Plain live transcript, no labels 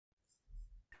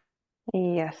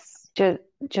Yes.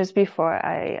 Just before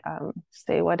I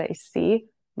say what I see,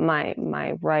 my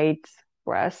right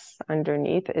breast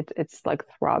underneath it's like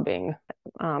throbbing.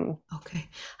 Um, Okay,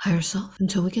 higher self.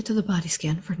 Until we get to the body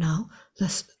scan for now,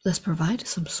 let's provide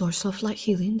some source of light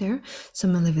healing there,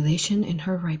 some alleviation in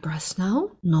her right breast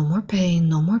now. No more pain,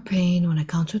 no more pain. When I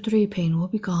count to three, pain will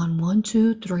be gone. One,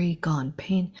 two, three, gone.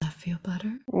 Pain. Does that feel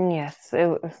better? yes,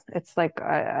 it's like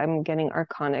I'm getting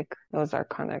archonic. It was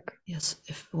archonic. Yes,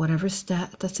 if whatever's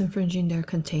that's infringing there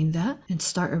contain that, and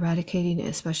start eradicating it,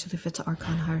 especially if it's an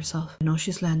archon higher self. I know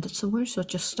she's landed somewhere, so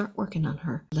just start working on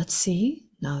her. Let's see,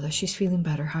 now that she's feeling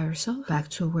better higher self, back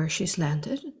to where she's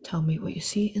landed. Tell me what you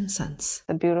see and sense.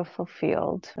 A beautiful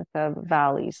field with the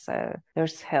valleys.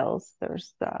 There's hills,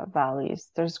 there's valleys,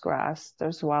 there's grass,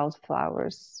 there's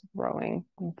wildflowers growing.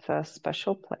 It's a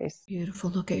special place. Beautiful.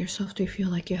 Look at yourself. Do you feel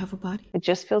like you have a body? It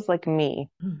just feels like me.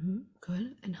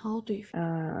 Good. And how old do you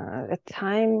feel? At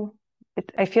time,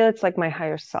 I feel it's like my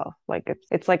higher self. Like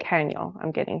it's like Haniel.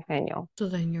 I'm getting Haniel. So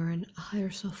then you're in a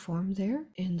higher self form there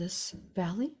in this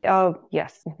valley? Oh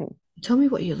yes. Tell me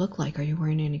what you look like. Are you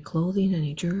wearing any clothing,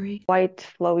 any jewelry? White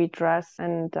flowy dress,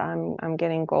 and I'm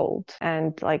getting gold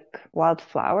and like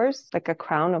wildflowers, like a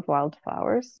crown of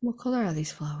wildflowers. What color are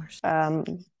these flowers?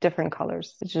 Different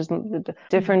colors. It's just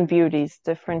different beauties,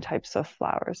 different types of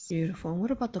flowers. Beautiful. And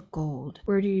what about the gold?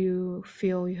 Where do you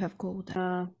feel you have gold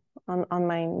at? On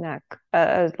my neck,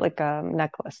 like a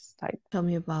necklace type. Tell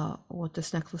me about what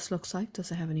this necklace looks like.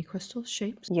 Does it have any crystals,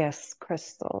 shapes? Yes,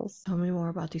 crystals. Tell me more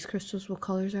about these crystals. What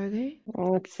colors are they?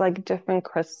 It's like different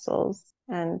crystals,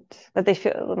 and but they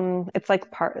feel it's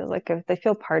like part, like they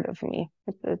feel part of me.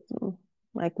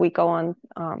 Like we go on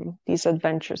these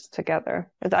adventures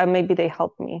together. Maybe they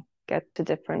help me get to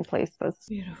different places.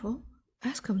 Beautiful.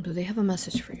 Ask them, do they have a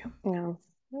message for you? You know,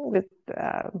 with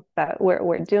that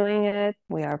we're doing it.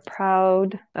 We are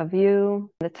proud of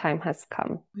you. The time has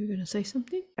come. Are you going to say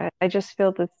something? I just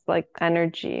feel this like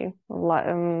energy a lot,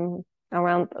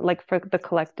 around, like for the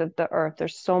collective, the earth.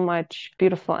 There's so much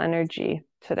beautiful energy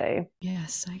today.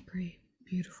 Yes, I agree.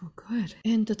 Beautiful. Good.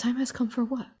 And the time has come for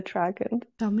what? The dragon.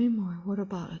 Tell me more. What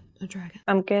about a dragon?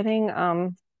 I'm getting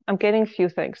a few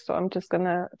things, so I'm just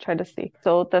gonna try to see.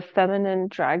 So the feminine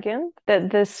dragon, that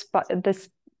this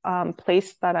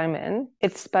place that I'm in,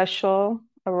 it's special.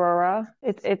 A.U.R.A.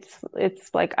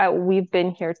 It's like we've been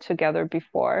here together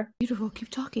before. Beautiful. Keep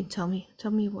talking. Tell me.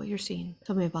 Tell me what you're seeing.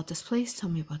 Tell me about this place. Tell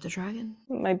me about the dragon.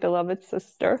 My beloved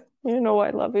sister, you know I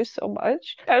love you so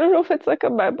much. I don't know if it's like a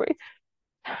memory.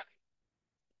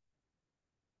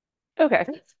 Okay.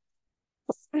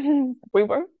 We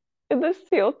were in this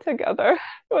field together.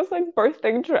 It was like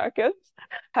birthing dragons,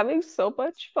 having so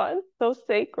much fun, so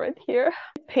sacred here.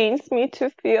 It pains me to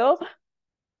feel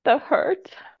the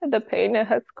hurt, the pain it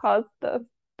has caused, the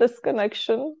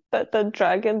disconnection that the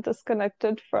dragon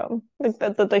disconnected from, like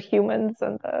the humans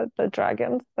and the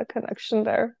dragons, the connection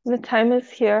there. The time is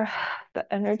here,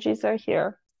 the energies are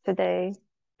here. Today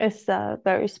is a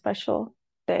very special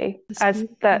day. It's As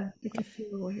beautiful. I can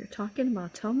feel what you're talking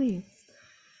about. Tell me.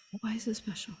 Why is it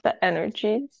special? the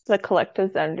energies, the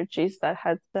collective energies that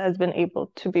has been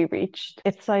able to be reached.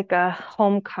 It's like a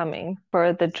homecoming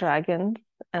for the dragons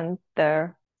and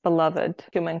their beloved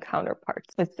human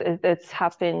counterparts. It's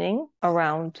happening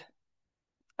around,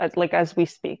 like as we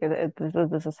speak.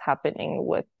 This is happening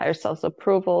with higher self's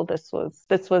approval. This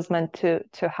was meant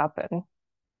to happen.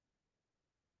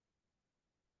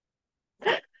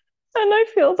 And I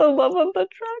feel the love of the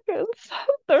dragons.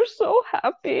 They're so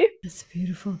happy. That's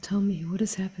beautiful. Tell me, what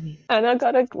is happening? And I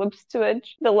got a glimpse to it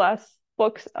the last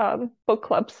book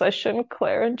club session.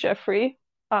 Claire and Jeffrey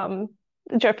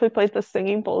played the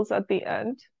singing bowls at the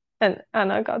end. And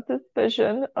Anna got this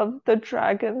vision of the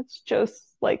dragons,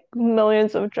 just like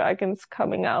millions of dragons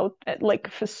coming out, like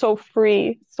so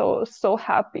free, so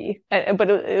happy.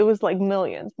 But it was like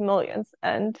millions, millions.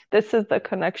 And this is the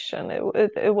connection.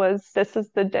 It was, this is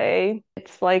the day.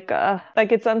 It's like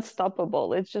it's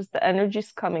unstoppable. It's just the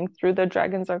energy's coming through. The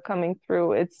dragons are coming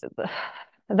through. It's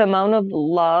the amount of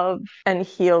love and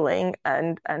healing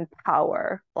and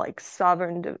power, like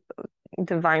sovereign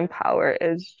divine power,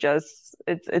 is just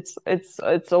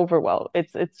it's overwhelming.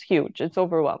 It's huge. It's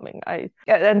overwhelming.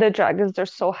 And the dragons, they're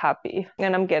so happy,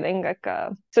 and I'm getting like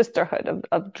a sisterhood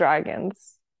of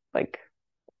dragons. Like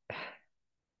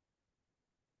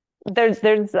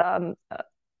there's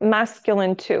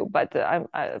masculine too, but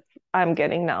I'm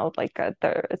getting now like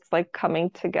it's like coming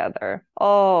together.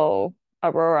 Oh,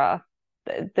 A.U.R.A,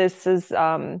 this is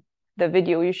the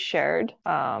video you shared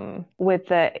with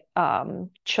the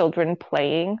children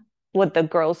playing. with the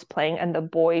girls playing and the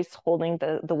boys holding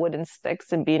the wooden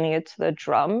sticks and beating it to the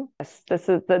drum. Yes, this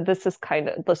is kind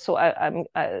of so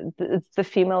it's the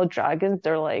female dragons.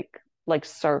 They're like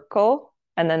circle,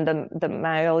 and then the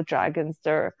male dragons.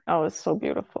 They're oh, it's so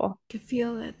beautiful. I can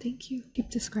feel it. Thank you. Keep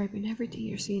describing everything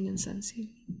you're seeing and sensing.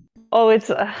 Oh,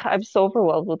 I'm so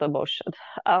overwhelmed with emotion.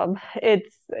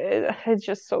 It's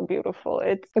just so beautiful.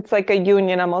 It's like a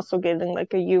union. I'm also getting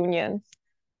like a union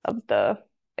of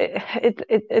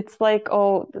it's like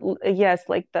oh yes,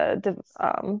 like the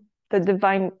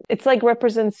divine. It's like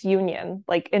represents union,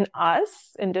 like in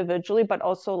us individually, but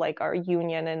also like our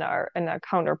union in our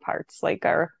counterparts, like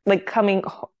our like coming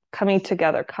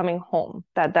together, coming home.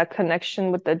 That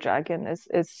connection with the dragon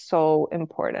is so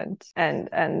important,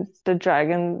 and the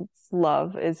dragon's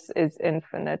love is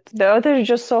infinite. They're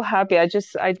just so happy. I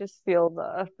just feel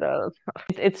the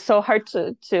it's so hard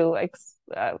to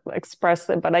express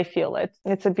it, but I feel it.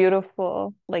 It's a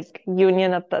beautiful like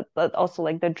union of the also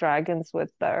like the dragons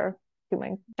with their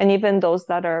human, and even those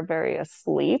that are very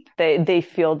asleep, they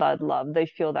feel that love, they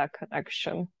feel that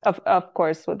connection. Of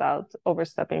course, without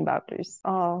overstepping boundaries.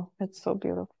 Oh, it's so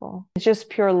beautiful. It's just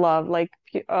pure love, like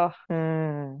oh.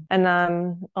 And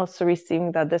I'm also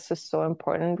receiving that this is so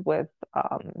important with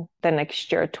the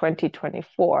next year,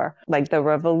 2024, like the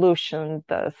revolution,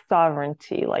 the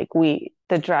sovereignty. Like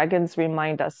the dragons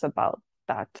remind us about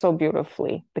that so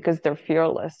beautifully because they're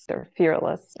fearless. They're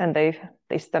fearless, and they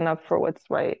stand up for what's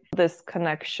right. This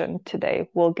connection today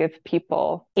will give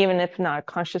people, even if not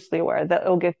consciously aware, that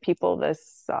it'll give people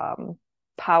this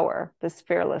power, this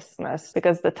fearlessness,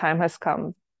 because the time has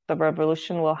come. The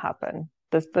revolution will happen.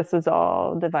 This is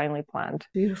all divinely planned.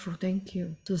 Beautiful, thank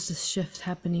you. So is this shift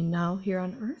happening now here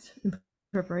on Earth in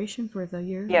preparation for the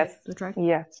year Yes, of the dragon?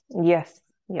 yes.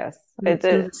 Through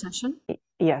the session?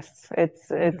 Yes,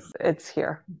 it's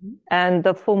here. And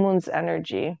the full moon's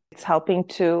energy, it's helping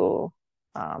to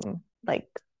like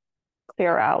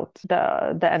clear out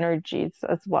the energies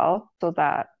as well, so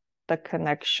that the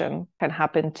connection can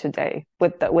happen today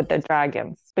with the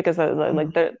dragons, because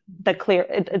like the clear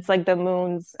it's like the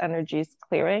moon's energy is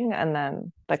clearing, and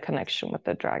then the connection with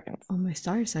the dragons. Oh my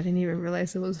stars, I didn't even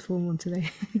realize it was full moon today.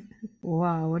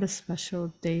 Wow, what a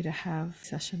special day to have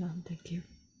session on. Thank you.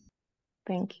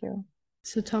 Thank you.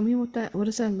 So tell me what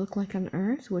does that look like on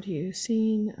Earth? What are you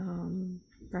seeing?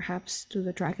 Perhaps do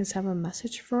the dragons have a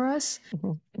message for us?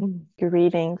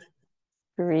 Greetings,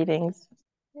 greetings.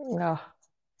 Oh,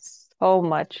 so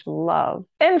much love,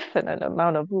 infinite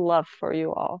amount of love for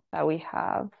you all that we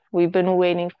have. We've been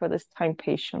waiting for this time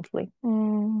patiently.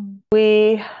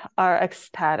 We are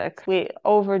ecstatic. We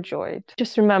overjoyed.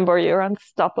 Just remember, you're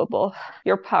unstoppable.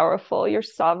 You're powerful. You're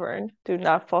sovereign. Do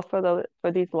not fall for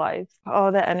these lies.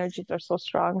 Oh, the energies are so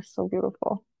strong, so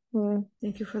beautiful.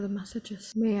 Thank you for the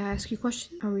messages. May I ask you a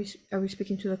question? Are we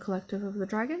speaking to the collective of the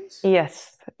dragons?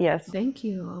 Yes. Thank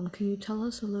you. Can you tell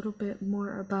us a little bit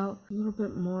more about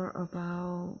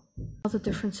how the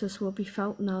differences will be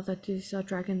felt now that these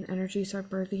dragon energies are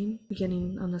birthing,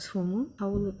 beginning on this full moon?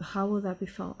 How will that be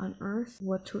felt on Earth?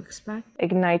 What to expect?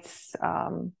 Ignites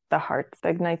the hearts,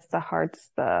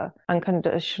 the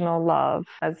unconditional love,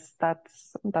 as that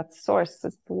source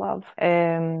is love.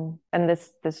 And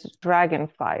this dragon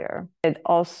fire, it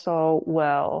also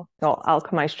will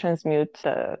alchemize, transmute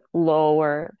the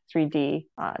lower 3D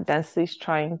densities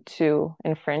trying to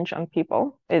infringe on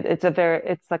people.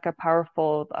 It's like a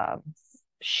powerful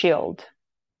shield.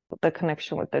 The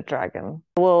connection with the dragon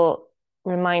will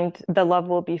remind, the love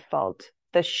will be felt,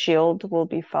 the shield will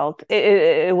be felt,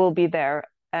 it will be there,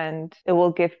 and it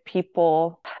will give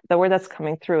people, the word that's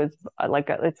coming through is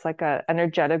it's like a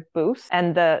energetic boost,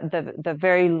 and the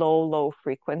very low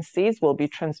frequencies will be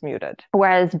transmuted.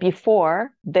 Whereas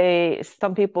before,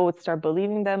 some people would start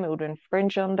believing them, it would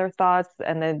infringe on their thoughts,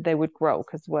 and then they would grow,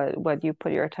 because what you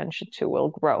put your attention to will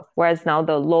grow. Whereas now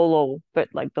the low, but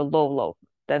like the low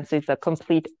density, it's a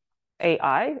complete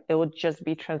AI, it would just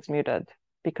be transmuted,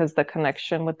 because the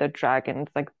connection with the dragon,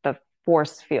 like the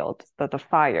force field, the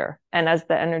fire, and as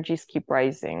the energies keep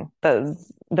rising,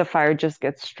 the fire just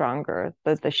gets stronger,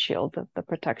 the shield, the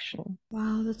protection.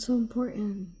 Wow, that's so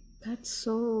important. That's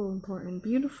so important.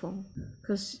 Beautiful.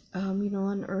 Because,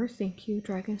 on Earth, thank you,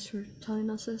 dragons, for telling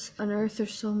us this. On Earth,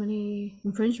 there's so many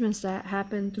infringements that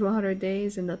happen throughout our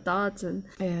days, and the thoughts, and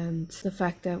the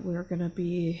fact that we're going to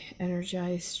be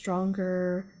energized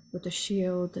stronger with the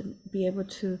shield and be able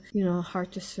to,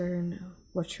 heart discern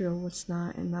what's real, what's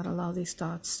not, and not allow these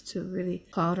thoughts to really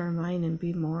cloud our mind and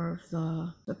be more of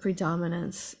the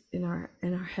predominance in our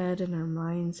head and our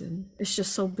minds. And it's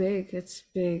just so big. It's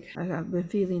big. I've been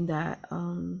feeling that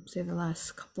say the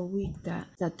last couple of weeks,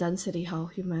 that density, how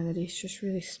humanity's just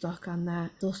really stuck on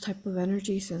those type of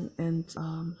energies, and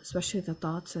especially the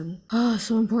thoughts. And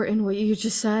so important what you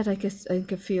just said. I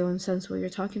can feel and sense what you're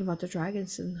talking about, the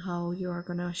dragons, and how you are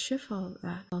gonna shift all of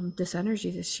that, this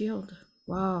energy, this shield.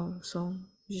 Wow. So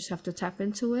you just have to tap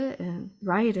into it and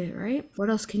ride it, right? What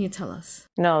else can you tell us?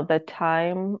 No, the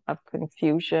time of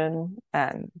confusion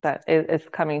and that is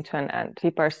coming to an end.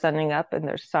 People are standing up in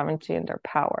their sovereignty and their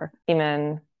power.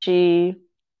 Even she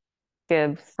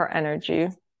gives her energy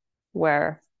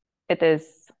where it is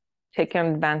taken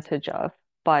advantage of,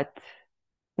 but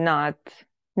not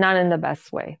in the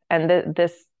best way. And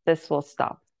this will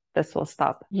stop. This will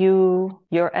stop. Your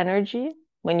energy,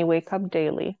 when you wake up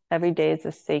daily, every day is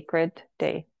a sacred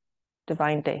day,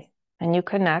 divine day. And you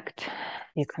connect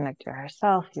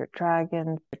yourself, your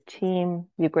dragons, your team.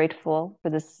 You're grateful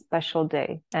for this special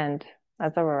day. And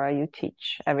as A.U.R.A, you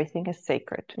teach everything is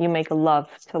sacred. You make love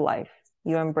to life.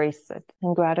 You embrace it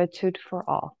in gratitude for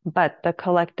all. But the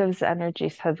collective's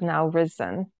energies have now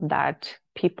risen that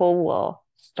people will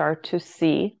start to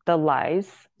see the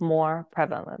lies more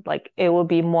prevalent. Like it will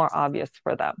be more obvious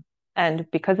for them. And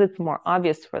because it's more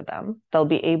obvious for them, they'll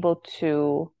be able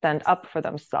to stand up for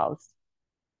themselves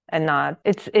and not,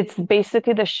 it's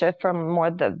basically the shift from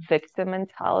more the victim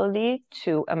mentality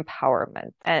to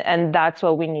empowerment. And that's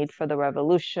what we need for the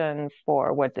revolution,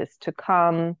 for what is to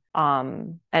come.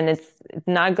 And it's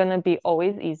not going to be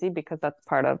always easy because that's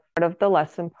part of the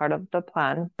lesson, part of the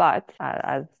plan. But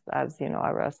as you know,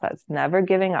 A.U.R.A says, never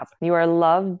giving up. You are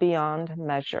loved beyond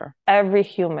measure. Every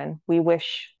human, we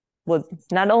wish, would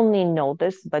not only know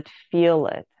this, but feel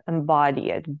it,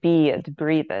 embody it, be it,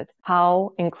 breathe it,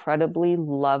 how incredibly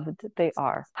loved they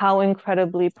are, how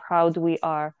incredibly proud we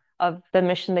are of the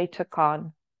mission they took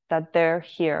on, that they're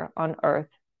here on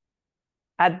Earth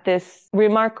at this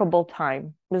remarkable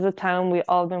time. This is a time we've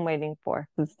all been waiting for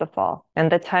since the fall.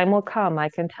 And the time will come, I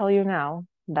can tell you now,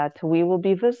 that we will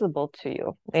be visible to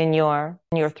you in your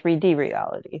 3D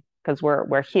reality, because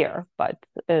we're here, but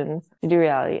in 3D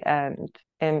reality,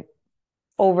 and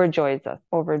overjoys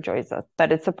us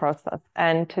that it's a process.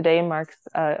 And today marks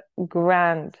a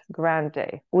grand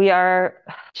day. We are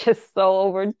just so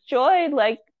overjoyed,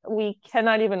 like we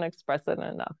cannot even express it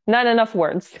enough. Not enough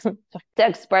words to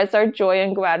express our joy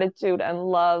and gratitude and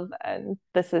love. And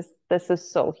this is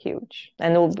so huge.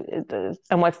 And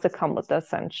what's to come with the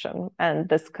ascension and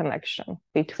this connection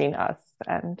between us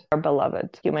and our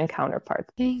beloved human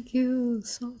counterparts. Thank you.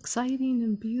 So exciting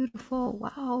and beautiful.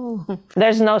 Wow.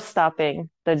 There's no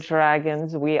stopping the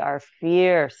dragons. We are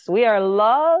fierce. We are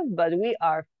love, but we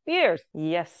are fierce.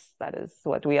 Yes, that is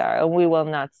what we are. And we will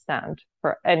not stand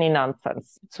for any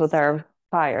nonsense. It's with our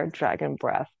fire dragon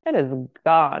breath. It is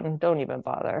gone. Don't even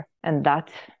bother. And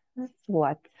that is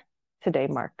what today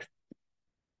marks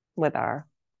with our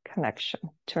connection,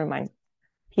 to remind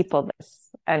people this.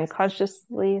 And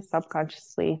consciously,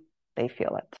 subconsciously, they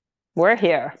feel it. We're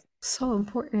here. So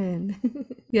important.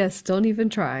 Yes, don't even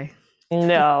try.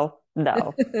 No.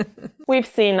 We've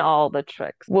seen all the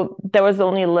tricks. Well, there was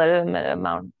only a limited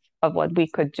amount of what we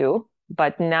could do.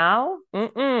 But now,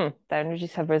 the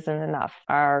energies have risen enough.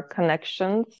 Our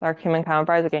connections, our human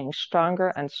counterparts are getting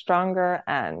stronger and stronger.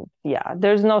 And yeah,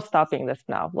 there's no stopping this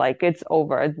now. Like it's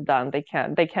over, it's done. They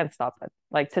can't stop it.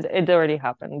 Like it already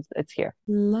happened. It's here.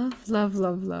 Love.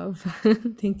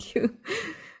 Thank you.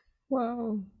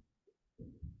 Wow.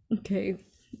 Okay.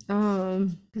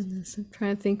 Goodness, I'm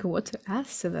trying to think of what to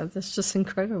ask to that. That's just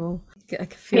incredible. I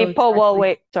could feel people will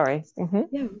wait. Sorry.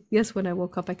 Yeah. Yes, when I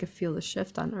woke up, I could feel the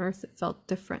shift on Earth. It felt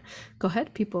different. Go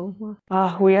ahead, people.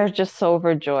 We are just so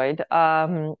overjoyed.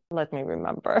 Let me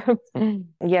remember.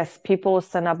 Yes, people will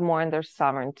stand up more in their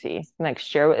sovereignty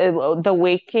next year. The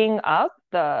waking up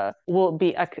will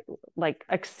be like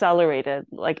accelerated,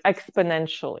 like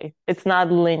exponentially. It's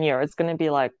not linear. It's going to be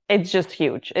like, it's just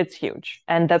huge. It's huge.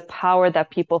 And the power that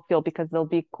people feel because they'll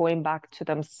be going back to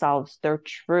themselves, their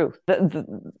truth.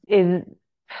 And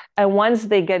once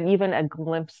they get even a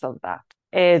glimpse of that,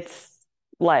 it's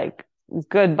like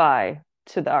goodbye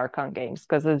to the Archon games,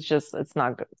 because it's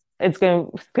not good. It's gonna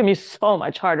be so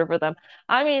much harder for them.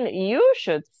 I mean, you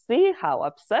should see how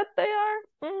upset they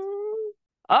are.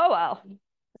 Oh well,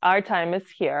 our time is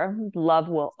here. Love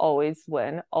will always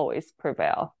win, always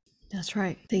prevail. That's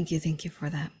right. Thank you for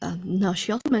that. Now,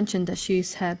 she also mentioned that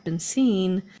she's had been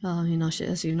seen. As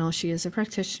you know, she is a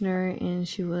practitioner, and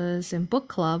she was in book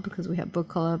club because we have book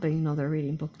club, and they're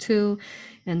reading book 2.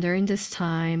 And during this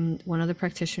time, one of the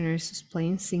practitioners was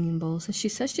playing singing bowls, and she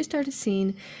said she started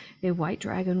seeing a white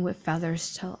dragon with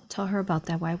feathers. Tell her about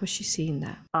that. Why was she seeing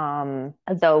that?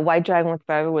 The white dragon with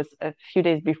feather was a few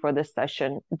days before this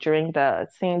session. During the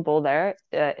singing bowl there,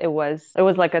 it was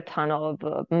like a tunnel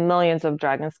of millions of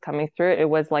dragons coming through. It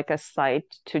was like a sight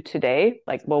to today,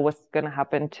 like what was going to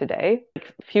happen today,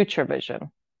 like future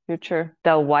vision, future.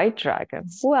 The white dragon.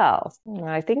 Well,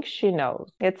 I think she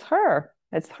knows. It's her.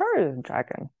 It's her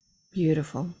dragon.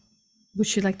 Beautiful. Would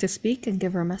she like to speak and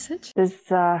give her a message? This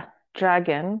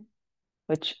dragon,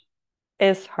 which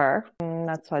is her. And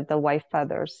that's why the white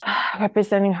feathers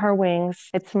representing her wings.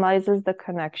 It symbolizes the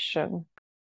connection.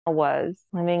 Was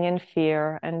living in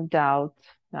fear and doubt,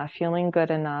 not feeling good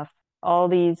enough. All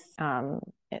these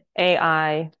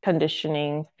AI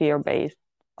conditioning, fear-based,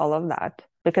 all of that.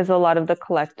 Because a lot of the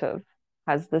collective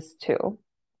has this too.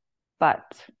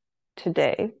 But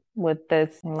today, with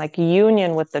this like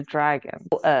union with the dragon,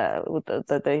 with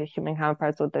the human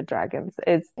counterparts with the dragons,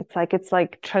 it's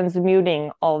like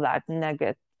transmuting all that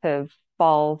negative,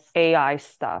 false AI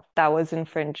stuff that was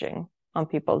infringing on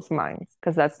people's minds,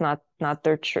 because that's not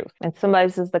their truth. And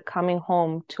symbolizes the coming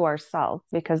home to ourselves,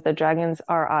 because the dragons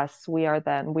are us, we are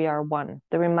them, we are one.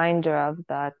 The reminder of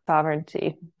that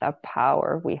sovereignty, that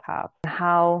power we have, and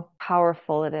how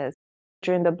powerful it is.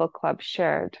 During the book club,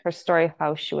 shared her story,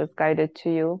 how she was guided to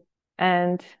you.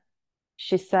 And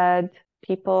she said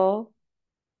people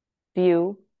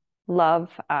view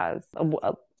love as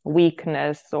a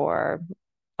weakness or,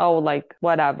 oh, like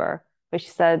whatever. But she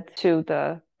said to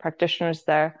the practitioners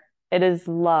there, it is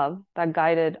love that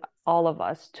guided all of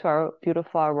us to our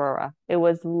beautiful Aurora. It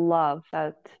was love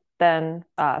that then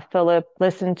Philip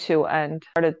listened to and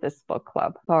started this book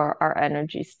club for our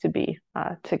energies to be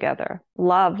together.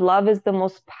 Love is the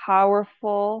most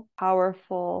powerful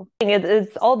thing.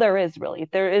 It's all there is, really.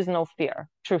 There is no fear,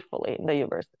 truthfully, in the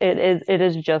universe. It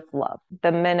is just love.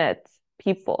 The minute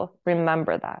people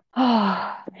remember that,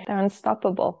 they're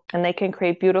unstoppable, and they can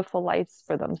create beautiful lives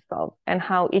for themselves. And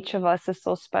how each of us is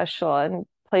so special and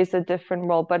plays a different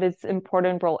role, but it's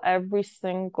important role. Every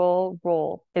single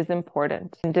role is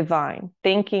important and divine.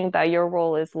 Thinking that your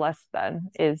role is less than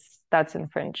that's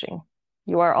infringing.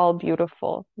 You are all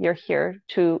beautiful. You're here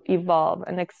to evolve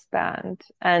and expand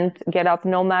and get up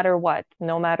no matter what,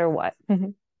 no matter what.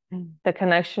 The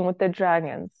connection with the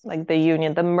dragons, like the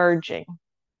union, the merging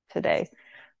today,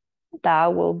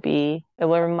 it will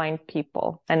remind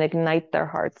people and ignite their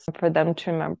hearts for them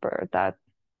to remember that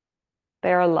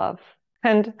they are love.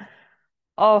 And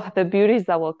oh, the beauties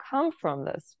that will come from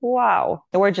this. Wow.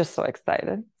 We're just so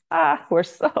excited.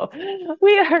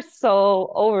 We are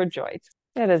so overjoyed.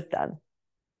 It is done.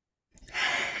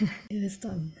 It is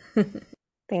done.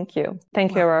 Thank you.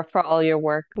 Thank you, A.U.R.A, for all your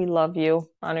work. We love you,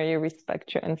 honor you,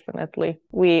 respect you infinitely.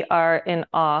 We are in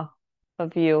awe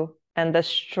of you and the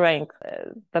strength,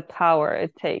 the power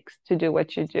it takes to do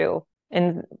what you do.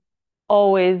 And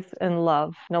always in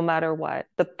love, no matter what.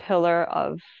 The pillar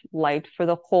of light for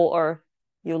the whole earth.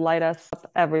 You light us up,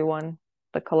 everyone,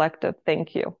 the collective.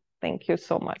 Thank you. Thank you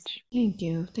so much. Thank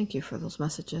you. Thank you for those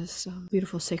messages.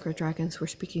 Beautiful sacred dragons, we're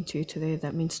speaking to you today.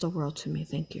 That means the world to me.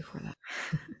 Thank you for that.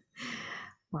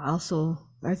 Wow. So,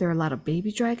 are there a lot of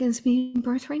baby dragons being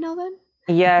birthed right now then?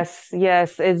 Yes.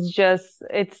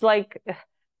 It's like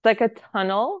a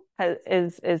tunnel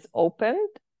is opened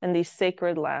in these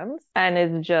sacred lands, and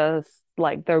it's just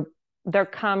like they're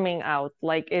coming out,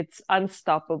 like it's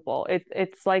unstoppable.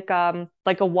 It's like a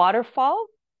waterfall,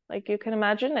 like you can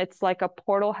imagine. It's like a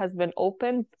portal has been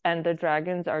opened, and the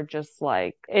dragons are just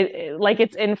like like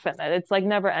it's infinite. It's like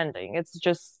never ending. It's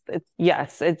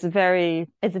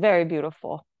very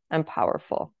beautiful and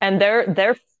powerful, and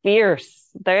they're fierce.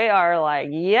 They are like,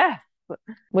 yes,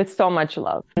 with so much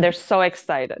love. They're so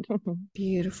excited.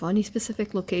 Beautiful. Any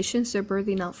specific locations they're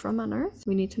birthing out from on Earth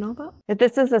we need to know about?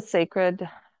 This is a sacred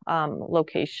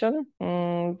location,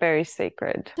 very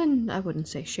sacred. Then I wouldn't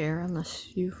say share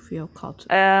unless you feel called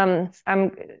to.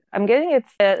 I'm getting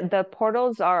the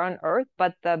portals are on Earth,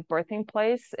 but the birthing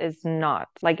place is not.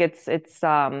 Like it's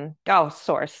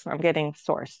source. I'm getting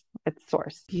source. It's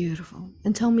source. Beautiful.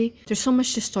 And tell me, there's so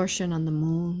much distortion on the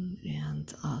moon,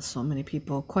 and so many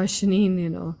people questioning,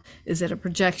 is it a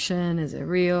projection? Is it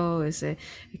real? Is it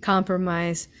a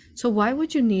compromise? So why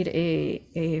would you need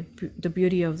the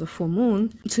beauty of the full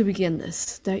moon to begin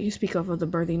this? That you speak of the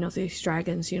birth birthing of these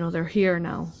dragons. You know, they're here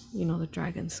now. You know, the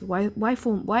dragons. Why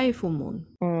full moon?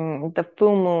 The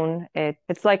full moon,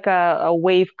 it's like a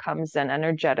wave comes in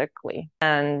energetically,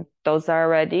 and those are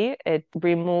ready. It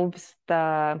removes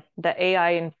the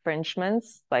AI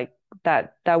infringements, like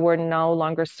that were no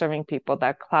longer serving people,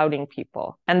 that clouding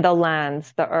people, and the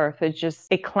lands, the earth.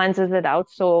 It cleanses it out.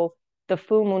 So the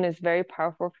full moon is very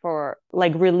powerful for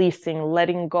like releasing,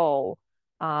 letting go,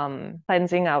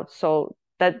 cleansing out. So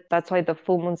that's why the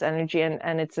full moon's energy,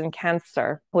 and it's in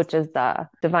Cancer, which is the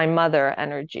divine mother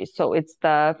energy. So it's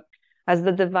as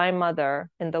the divine mother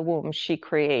in the womb, she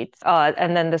creates.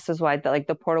 And then this is why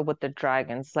the portal with the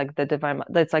dragons, like the divine,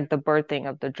 that's like the birthing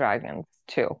of the dragons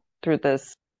too through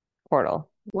this portal.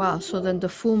 Wow, so then the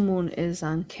full moon is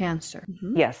on Cancer.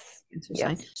 Yes, Cancer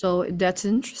sign. yes. So that's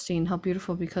interesting, how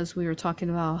beautiful, because we were talking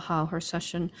about how her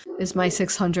session is my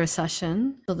 600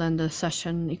 session. So then the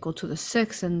session equal to the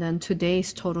 6, and then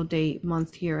today's total date,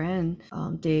 month, year end,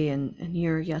 day and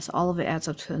year, yes, all of it adds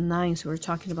up to a 9. So we're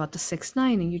talking about the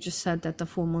 6-9, and you just said that the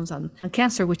full moon's on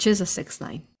Cancer, which is a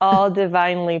 6-9. All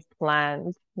divinely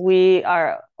planned. We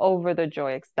are over the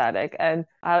joy ecstatic. And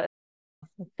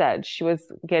said she was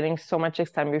getting so much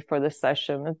excitement before the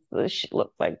session. She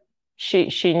looked like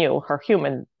she knew. Her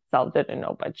human self didn't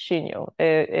know, but she knew.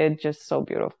 It just so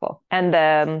beautiful. And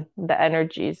the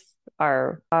energies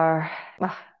are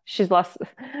she's lost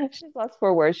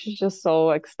for words. She's just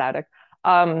so ecstatic.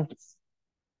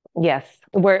 Yes,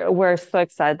 we're so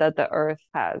excited that the earth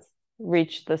has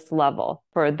reached this level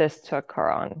for this to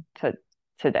occur on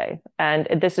today. And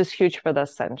this is huge for the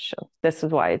ascension. This is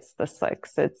why it's the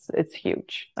 6. It's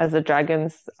huge, as the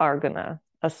dragons are gonna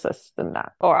assist in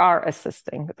that, or are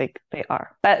assisting. They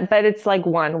are. But it's like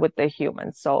one with the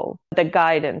humans. So the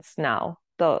guidance now,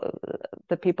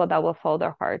 the people that will follow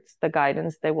their hearts, the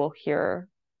guidance they will hear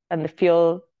and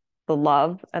feel the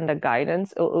love and the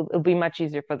guidance, it'll be much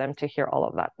easier for them to hear all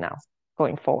of that now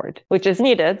going forward, which is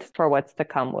needed for what's to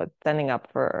come with standing up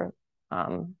for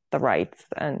the rights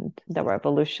and the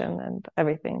revolution and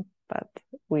everything that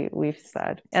we've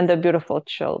said. And the beautiful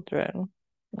children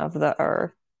of the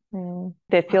earth.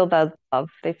 They feel that love.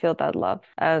 They feel that love.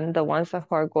 And the ones who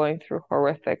are going through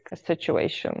horrific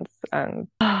situations, and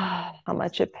how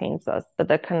much it pains us, but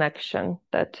the connection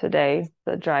that today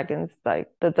the dragons, like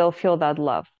that, they'll feel that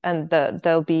love, and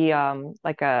there'll be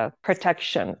like a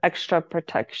protection, extra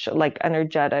protection, like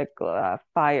energetic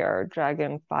fire,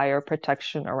 dragon fire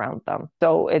protection around them.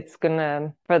 So it's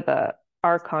gonna, for the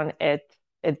archon,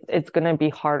 it's going to be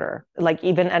harder, like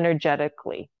even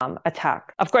energetically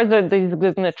attack. Of course, they're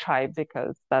going to try,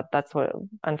 because that's what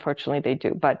unfortunately they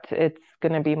do, but it's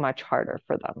going to be much harder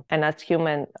for them. And as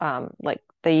human, like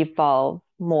they evolve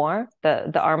more,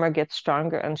 the armor gets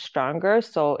stronger and stronger,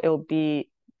 so it'll be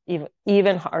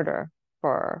even harder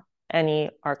for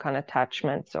any archon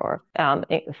attachments or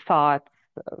thoughts,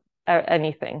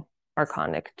 anything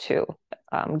archonic to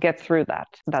get through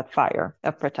that fire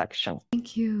of protection.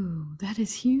 Thank you. That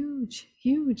is huge,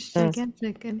 huge, Mm.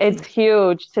 gigantic, It's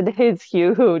huge. Today is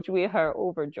huge. We are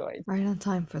overjoyed. right on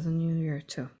time for the new year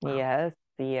too. Wow. Yes,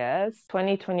 yes.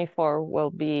 2024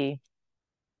 will be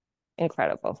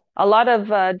incredible. A lot of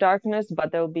darkness,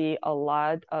 but there'll be a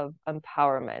lot of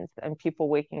empowerment and people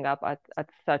waking up at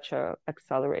such a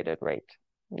accelerated rate.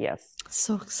 Yes.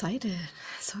 So excited.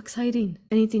 So exciting.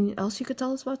 Anything else you could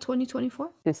tell us about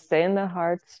 2024? To stay in the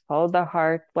hearts, follow the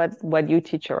heart, what you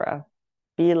teach her.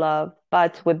 Be love,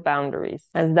 but with boundaries.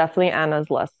 It's definitely Anna's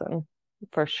lesson,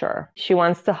 for sure. She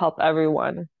wants to help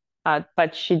everyone,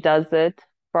 but she does it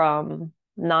from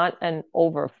not an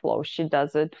overflow. She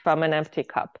does it from an empty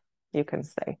cup, you can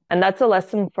say. And that's a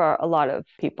lesson for a lot of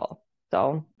people.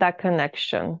 So that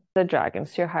connection, the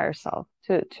dragons, your higher self,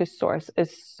 to source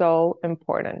is so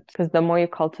important, because the more you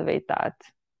cultivate that,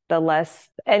 the less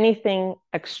anything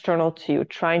external to you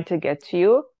trying to get to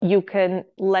you, you can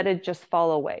let it just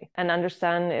fall away and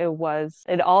understand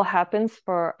it all happens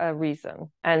for a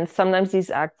reason. And sometimes these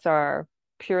acts are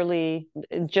purely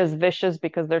just vicious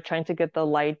because they're trying to get the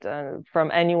light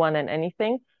from anyone and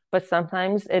anything. But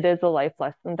sometimes it is a life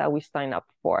lesson that we sign up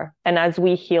for. And as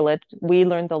we heal it, we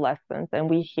learn the lessons and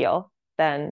we heal,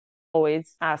 then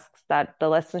always asks that the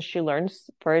lessons she learns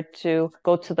for it to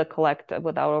go to the collective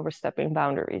without overstepping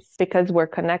boundaries, because we're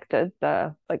connected,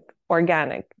 the like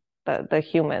organic, the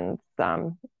humans,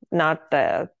 not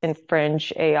the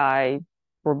infringe AI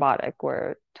robotic.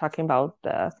 We're talking about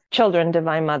the children,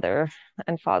 divine mother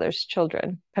and father's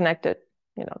children, connected,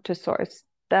 to source.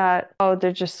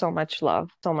 There's just so much love,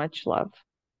 so much love.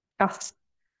 Oh,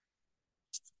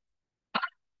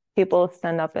 people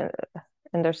stand up in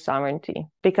their sovereignty,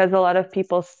 because a lot of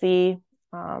people see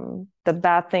the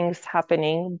bad things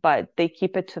happening, but they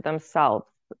keep it to themselves.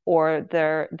 Or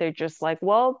they're just like,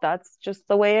 well, that's just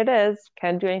the way it is.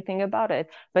 Can't do anything about it.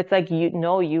 But it's like, you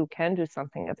know, you can do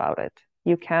something about it.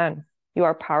 You can. You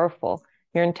are powerful.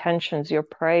 Your intentions, your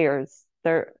prayers,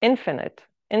 they're infinite,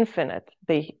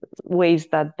 the ways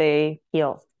that they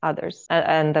heal others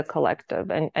and the collective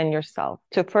and yourself.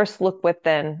 To first look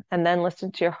within and then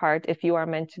listen to your heart if you are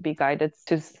meant to be guided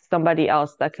to somebody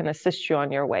else that can assist you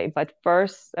on your way. But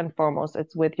first and foremost,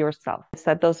 it's with yourself.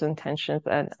 Set those intentions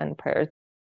and prayers.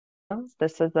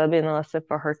 This has been a lesson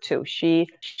for her too. She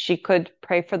could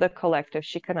pray for the collective,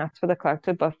 she can ask for the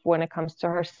collective, but when it comes to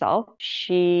herself,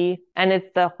 and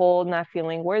it's the whole not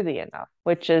feeling worthy enough,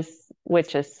 which is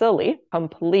silly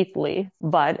completely,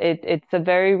 but it's a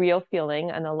very real feeling,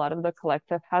 and a lot of the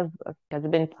collective has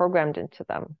been programmed into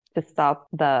them to stop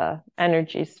the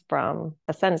energies from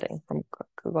ascending, from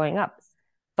going up.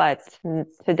 But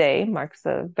today marks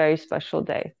a very special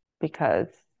day because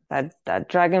that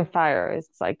dragon fire is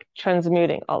like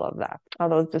transmuting all of that, all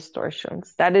those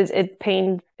distortions. That is, it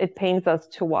pains us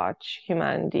to watch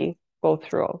humanity go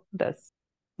through this.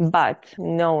 But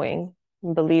knowing,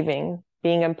 believing,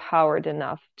 being empowered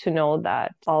enough to know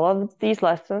that all of these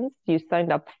lessons you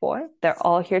signed up for, they're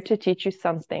all here to teach you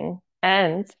something.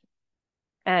 And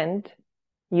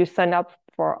you signed up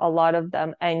for a lot of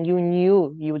them, and you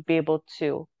knew you would be able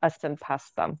to ascend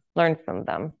past them, learn from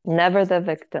them. Never the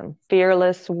victim.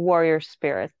 Fearless warrior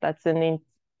spirit that's in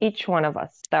each one of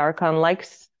us. The Archon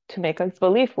likes to make us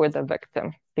believe we're the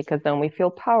victim because then we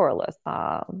feel powerless,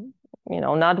 not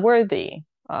worthy,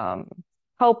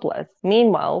 helpless.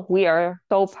 Meanwhile, we are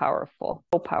so powerful,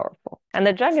 so powerful. And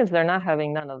the dragons, they're not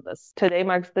having none of this. Today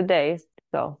marks the day.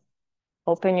 So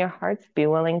open your hearts, be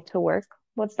willing to work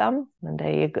with them, and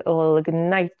they will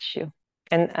ignite you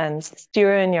and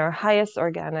steer in your highest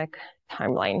organic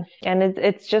timeline. And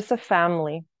it's just a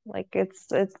family. Like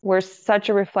we're such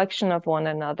a reflection of one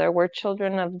another. We're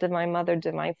children of Divine Mother,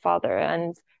 Divine Father,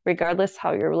 and regardless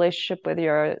how your relationship with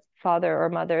your father or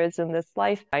mother is in this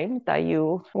lifetime that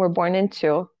you were born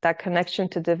into, that connection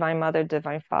to Divine Mother,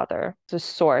 Divine Father, the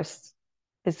source,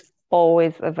 is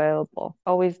always available,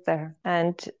 always there.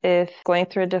 And if going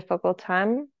through a difficult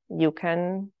time, you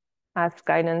can ask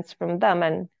guidance from them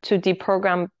and to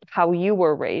deprogram how you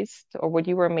were raised or what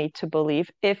you were made to believe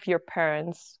if your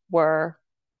parents weren't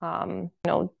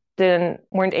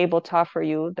able to offer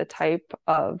you the type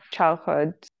of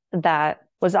childhood that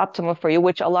was optimal for you,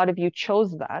 which a lot of you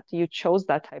chose that. You chose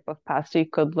that type of path so you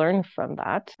could learn from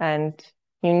that. And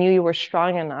you knew you were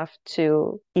strong enough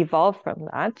to evolve from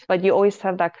that, but you always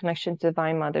have that connection to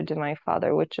Divine Mother, Divine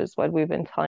Father, which is what we've been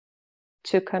telling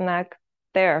you, to connect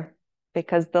there,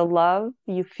 because the love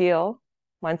you feel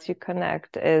once you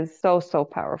connect is so, so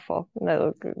powerful.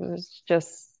 It's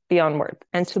just beyond words.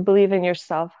 And to believe in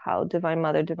yourself, how Divine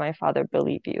Mother, Divine Father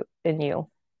believe in you.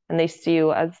 And they see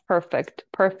you as perfect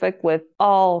with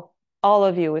all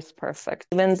of you is perfect.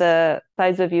 Even the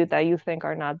sides of you that you think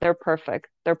are not, they're perfect.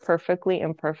 They're perfectly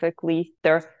imperfectly,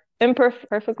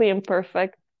 perfectly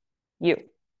imperfect you.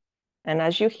 And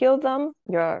as you heal them,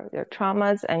 your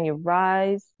traumas, and you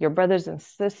rise, your brothers and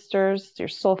sisters, your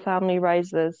soul family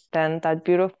rises, then that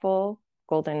beautiful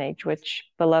golden age, which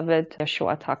beloved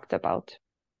Yeshua talked about.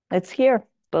 It's here.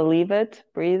 Believe it,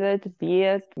 breathe it, be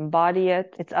it, embody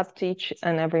it. It's up to each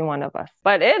and every one of us.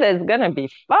 But it is going to be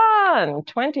fun.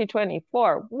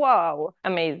 2024. Whoa.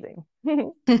 Amazing.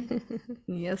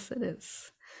 Yes, it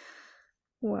is.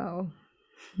 Wow.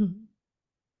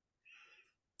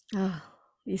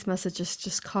 These messages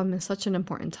just come in such an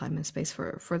important time and space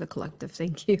for the collective.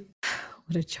 Thank you.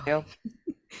 What a joy.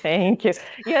 Thank you.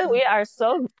 Yeah, we are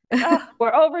so,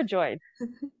 we're overjoyed.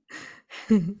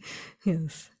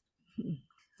 Yes.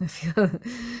 I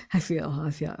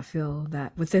feel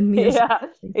that within me. Yeah.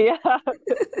 Yeah.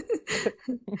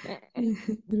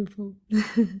 Beautiful.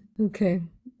 Okay.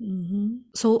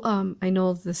 So I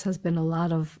know this has been a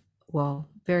lot of, well,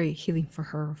 very healing for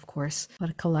her, of course,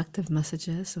 but collective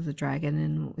messages of the dragon,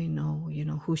 and we know,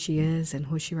 who she is and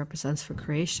who she represents for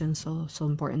creation. So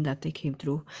important that they came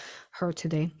through her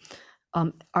today.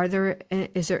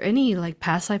 Is there any like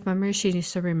past life memories she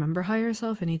needs to remember higher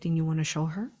self? Anything you want to show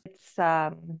her?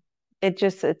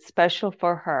 It's special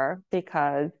for her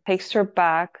because it takes her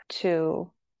back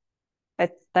to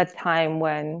at that time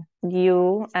when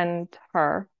you and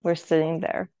her were sitting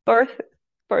there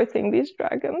birthing these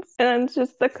dragons, and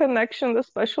just the connection, the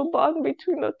special bond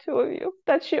between the two of you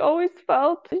that she always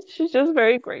felt. She's just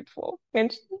very grateful,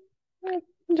 and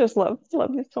just love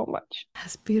you so much.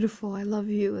 That's beautiful. I love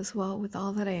you as well with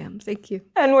all that I am. Thank you.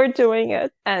 And we're doing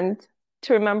it, and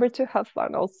to remember to have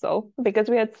fun also, because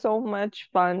we had so much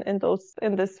fun in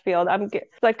this field. It's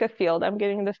like a field. I'm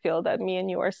getting the feel that me and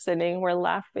you are sitting, we're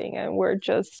laughing, and we're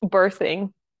just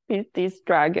birthing these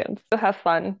dragons. To have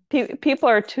fun. People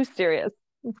are too serious.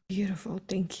 Beautiful,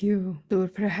 thank you. So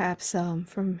perhaps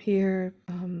from here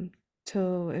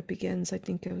till it begins, I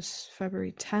think it was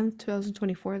February 10th,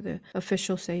 2024, the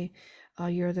officials say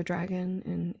Year of the Dragon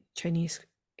in Chinese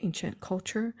ancient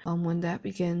culture. When that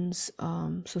begins,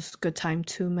 so it's a good time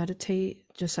to meditate.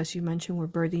 Just as you mentioned, we're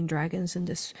birthing dragons in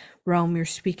this realm you're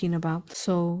speaking about.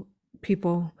 So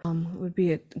people would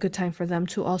be a good time for them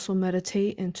to also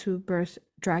meditate and to birth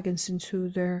dragons into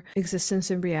their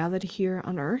existence and reality here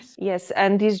on Earth. Yes,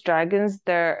 and these dragons,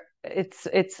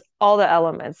 it's all the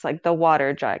elements, like the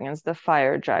water dragons, the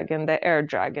fire dragon, the air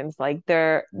dragons, like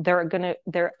they're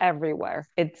everywhere.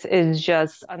 It's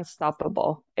just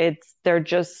unstoppable. They're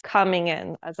just coming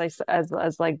in as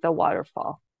like the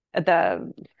waterfall.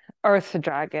 The earth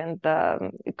dragon,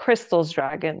 the crystals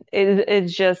dragon,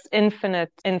 it's just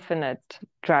infinite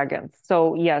dragons.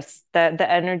 So yes,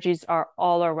 the energies are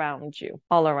all around you,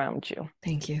 all around you.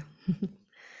 Thank you.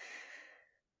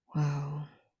 Wow.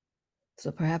 So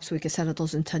perhaps we could set up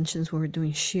those intentions when we're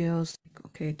doing shields.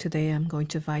 Okay, today I'm going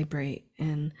to vibrate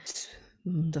and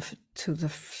to the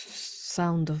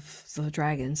sound of the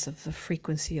dragons, of the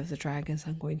frequency of the dragons.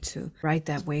 I'm going to ride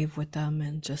that wave with them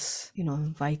and just,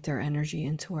 invite their energy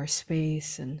into our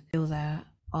space and feel that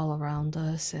all around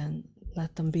us and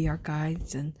let them be our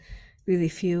guides and really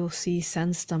feel, see,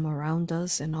 sense them around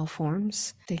us in all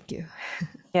forms. Thank you.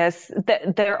 Yes,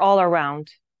 they're all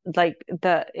around. Like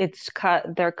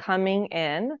they're coming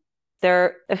in.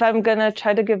 If I'm gonna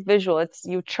try to give visual, it's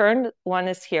you turn, one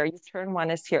is here, you turn, one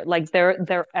is here. Like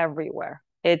they're everywhere.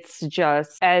 It's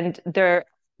just, and they're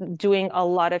doing a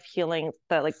lot of healing.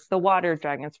 Like the water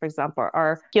dragons, for example,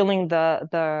 are healing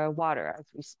the water as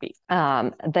we speak.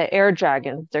 The air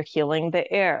dragons, they're healing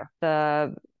the air.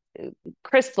 The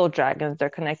crystal dragons, they're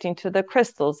connecting to the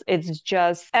crystals. It's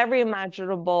just every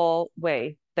imaginable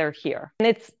way they're here.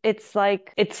 And it's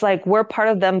like we're part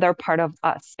of them, they're part of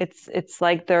us. It's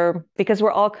like because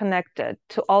we're all connected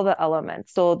to all the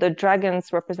elements. So the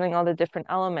dragons representing all the different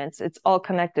elements, it's all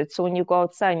connected. So when you go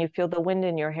outside and you feel the wind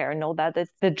in your hair, know that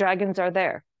the dragons are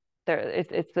there.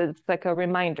 It's like a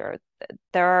reminder.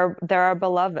 They're our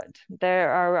beloved.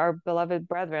 They're our beloved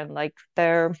brethren. Like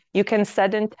you can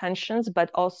set intentions,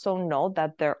 but also know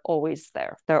that they're always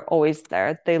there. They're always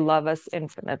there. They love us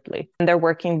infinitely. And they're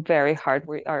working very hard.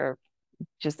 We are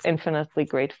just infinitely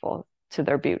grateful to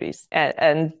their beauties.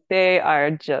 And they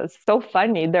are just so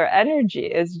funny. Their energy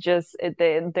is just,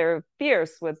 they're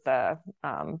fierce with the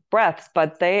breaths,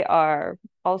 but they are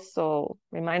also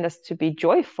remind us to be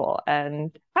joyful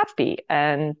and happy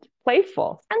and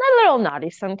playful and a little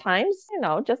naughty sometimes,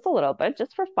 just a little bit,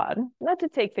 just for fun, not to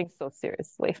take things so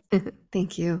seriously.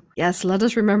 Thank you. Yes, let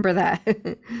us remember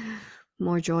that.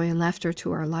 More joy and laughter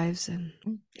to our lives, and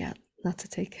not to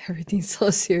take everything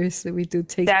so seriously. We do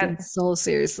take things so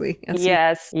seriously.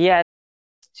 Yes,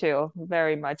 too,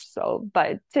 very much so.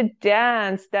 But to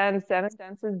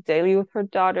dances daily with her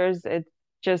daughters. It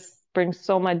just brings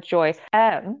so much joy.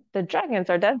 And the dragons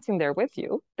are dancing there with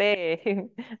you. They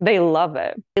love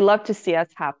it. They love to see us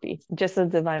happy, just as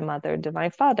Divine Mother,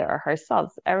 Divine Father,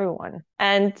 ourselves, everyone.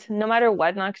 And no matter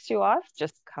what knocks you off,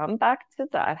 just come back to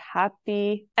that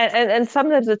happy. And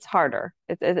sometimes it's harder.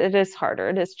 It is harder.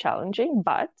 It is challenging,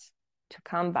 but to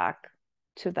come back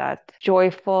to that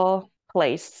joyful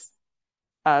place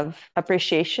of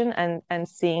appreciation and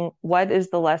seeing what is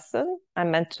the lesson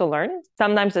I'm meant to learn.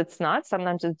 Sometimes it's not.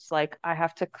 Sometimes it's like I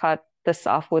have to cut this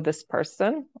off with this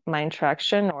person, my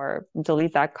interaction, or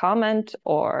delete that comment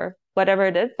or whatever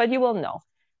it is, but you will know.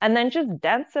 And then just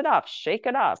dance it off, shake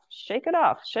it off, shake it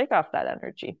off, shake off that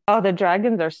energy. Oh, the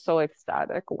dragons are so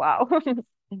ecstatic. Wow.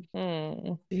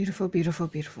 Beautiful, beautiful,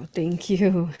 beautiful. Thank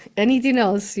you. Anything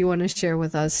else you want to share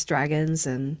with us, dragons,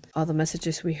 and all the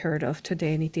messages we heard of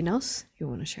today? Anything else you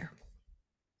want to share?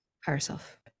 Higher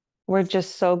self. We're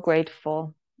just so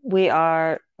grateful. We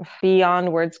are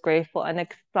beyond words grateful and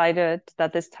excited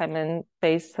that this time and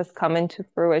space has come into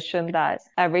fruition, that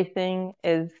everything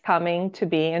is coming to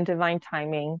be in divine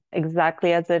timing,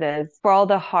 exactly as it is, for all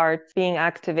the hearts being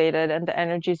activated and the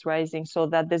energies rising so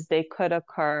that this day could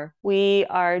occur. We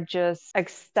are just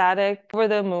ecstatic, over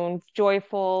the moon,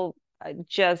 joyful.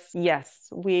 Yes,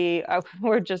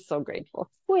 we're just so grateful.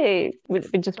 We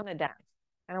just want to dance.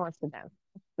 I don't want to dance.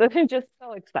 I'm just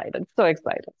so excited, so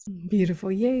excited.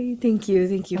 Beautiful. Yay. Thank you.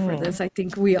 Thank you for this. I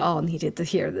think we all needed to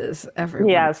hear this, everyone.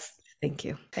 Yes. Thank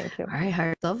you. Thank you. All right,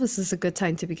 higher self, this is a good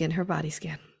time to begin her body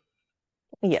scan.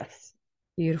 Yes.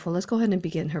 Beautiful. Let's go ahead and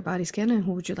begin her body scan. And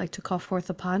who would you like to call forth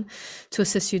upon to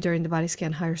assist you during the body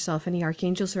scan? Higher self, any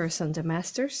archangels or ascended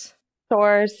masters?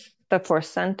 Source, the four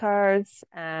centaurs,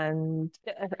 and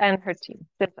her team.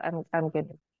 I'm good.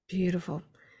 Beautiful.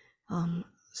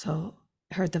 So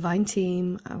her divine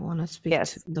team, I want to speak to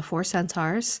Yes. the four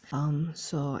centaurs.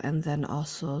 And then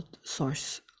also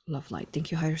source love light. Thank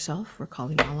you, higher self. We're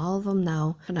calling on all of them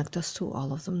now. Connect us to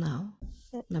all of them now.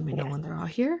 Let me know Yes. when they're all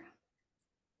here.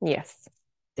 Yes.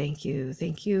 Thank you.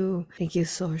 Thank you. Thank you,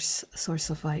 Source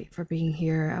of Light, for being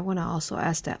here. I want to also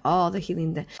ask that all the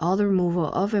healing, that all the removal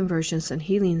of inversions and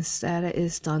healings that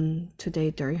is done today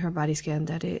during her body scan,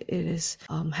 that it is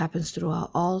happens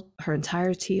throughout all her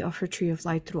entirety of her tree of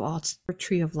life, through all her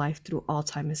tree of life, through all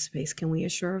time and space. Can we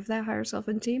assure of that, higher self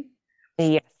and team?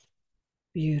 Yes.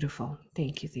 Beautiful.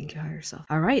 Thank you. Thank you, higher self.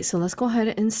 All right, so let's go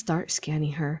ahead and start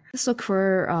scanning her. Let's look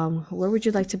for where would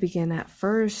you like to begin at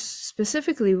first?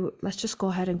 Specifically, let's just go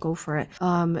ahead and go for it.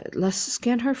 Let's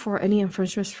scan her for any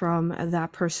infringements from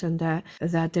that person that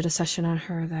did a session on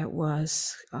her that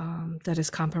was that is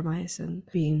compromised and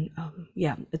being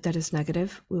that is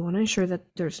negative. We want to ensure that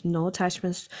there's no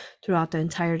attachments throughout the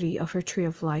entirety of her tree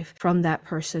of life from that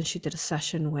person she did a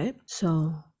session with.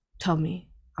 So tell me,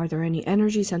 are there any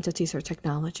energies, entities, or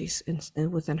technologies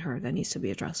within her that needs to be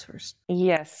addressed first?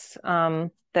 Yes.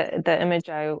 The image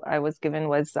I was given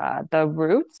was the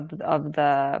roots of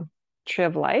the tree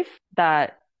of life,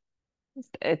 that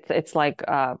it's like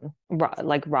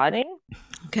like rotting.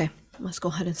 Okay, let's go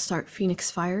ahead and start Phoenix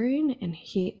firing and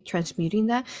transmuting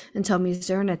that. And tell me, is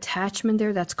there an attachment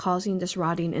there that's causing this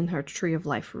rotting in her tree of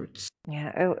life roots?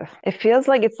 Yeah, it feels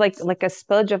like it's like a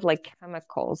spillage of like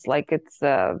chemicals, like it's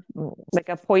like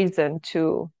a poison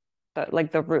to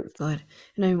the roots. Good.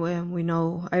 And we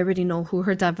know, I already know who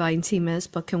her divine team is,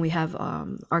 but can we have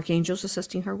archangels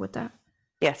assisting her with that?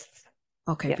 Yes.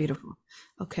 Okay, Yes. beautiful.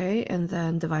 Okay, and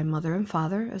then divine mother and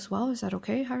father as well. Is that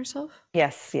okay, higher self?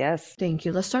 Yes. Yes. Thank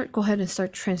you. Go ahead and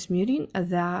start transmuting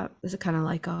that. Is it kind of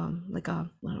like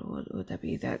what would that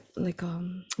be? That like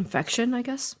infection, I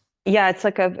guess? Yeah, it's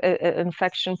like a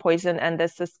infection poison, and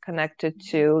this is connected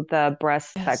to the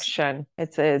breast Yes. section.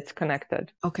 It's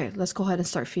connected. Okay, let's go ahead and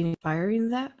start phoenix firing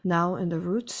that now in the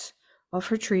roots of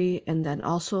her tree, and then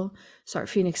also start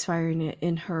phoenix firing it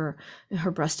in her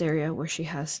breast area where she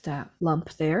has that lump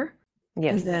there.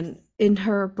 Yes. And then in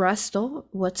her breast, though,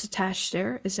 what's attached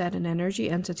there? Is that an energy,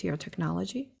 entity, or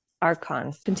technology?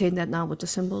 Archon. Contain that now with the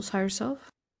symbols, higher self.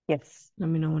 Yes. Let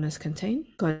me know when it's contained.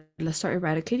 Good. Let's start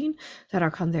eradicating that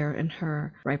archon there in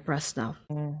her right breast now.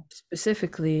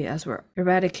 Specifically, as we're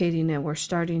eradicating it, we're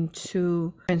starting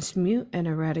to transmute and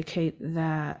eradicate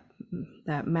that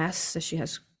mass that she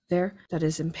has there that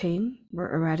is in pain.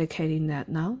 We're eradicating that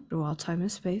now through all time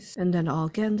and space. And then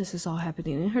this is all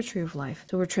happening in her tree of life.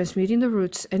 So we're transmuting the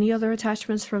roots. Any other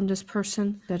attachments from this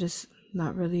person that is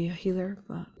not really a healer,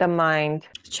 but The mind.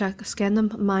 scan the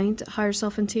mind, higher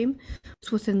self and team.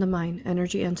 What's within the mind?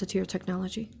 Energy, entity, or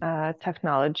technology?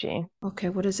 Technology. Okay,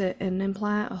 what is it? An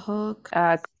implant, a hook?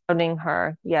 Clouding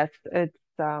her. Yes, it's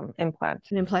implant.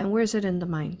 An implant. Where is it in the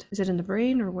mind? Is it in the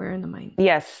brain or where in the mind?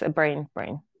 Yes, a brain.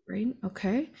 Brain. Brain.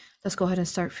 Okay. Let's go ahead and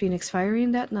start phoenix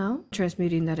firing that now.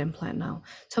 Transmuting that implant now.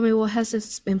 Tell me, what has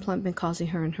this implant been causing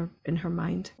her in her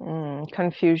mind?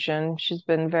 Confusion. She's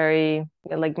been very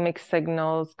like mixed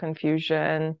signals,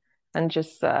 confusion, and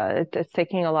just it's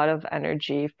taking a lot of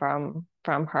energy from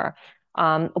her.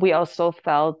 We also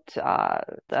felt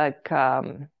like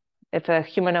if a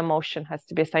human emotion has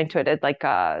to be assigned to it, it's like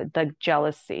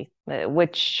jealousy,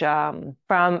 which from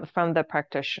the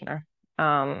practitioner,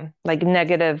 like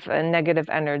negative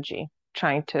energy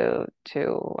trying to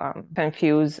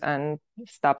confuse and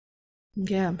stop.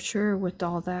 Yeah, I'm sure with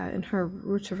all that and her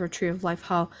roots of her tree of life,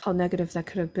 how negative that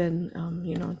could have been,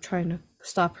 trying to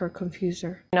stop her, confuse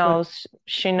her.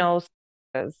 She knows.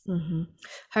 Mm-hmm.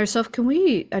 Herself,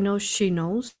 I know she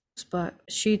knows, but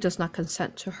she does not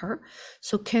consent to her.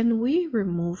 So can we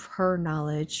remove her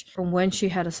knowledge from when she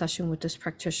had a session with this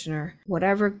practitioner?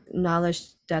 Whatever knowledge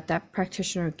that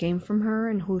practitioner gained from her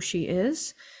and who she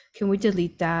is, can we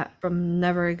delete that from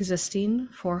never existing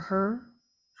for her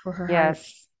higher,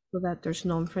 Yes. so that there's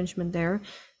no infringement there?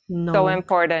 So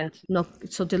important. No,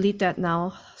 so delete that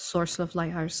now, source of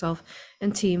light, higher self,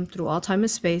 and team, through all time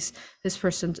and space. This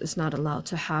person is not allowed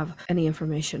to have any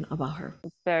information about her.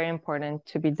 It's very important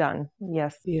to be done.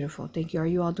 Yes. Beautiful. Thank you. Are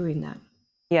you all doing that?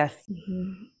 Yes.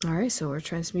 All right, so we're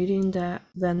transmuting that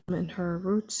venom in her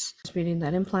roots, transmuting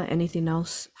that implant. Anything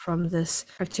else from this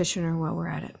practitioner while we're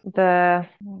at it?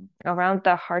 Around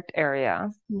the heart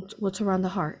area. What's around the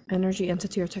heart? Energy,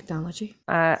 entity, or technology?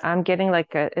 I'm getting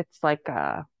it's like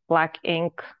a black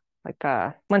ink like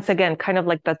a, once again, kind of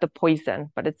like the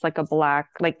poison, but it's like a black,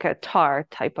 like a tar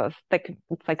type of thick,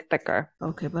 it's like thicker.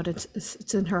 Okay, but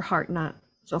it's in her heart, not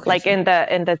okay. Like So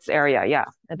in this area, yeah.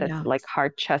 And that's yeah, like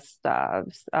heart chest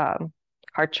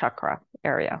heart chakra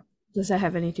area. does that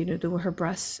have anything to do with her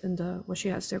breasts and the what she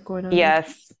has there going on there?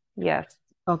 Yes, yes,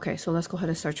 Okay, so let's go ahead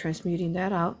and start transmuting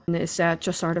that out. And is that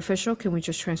just artificial? Can we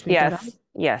just transmute that out? yes,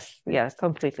 yes, Okay. yes,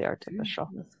 completely Okay, artificial.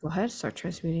 let's go ahead, start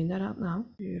transmuting that out now.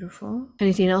 Beautiful.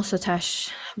 Anything else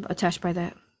attached by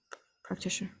that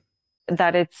practitioner?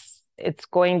 That it's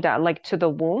going down like to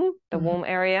the Mhm. womb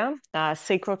area,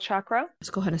 sacral chakra. Let's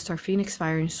go ahead and start Phoenix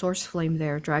firing, source flame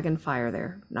there, dragon fire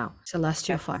there now.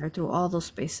 Celestial Yes. fire through all those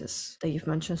spaces that you've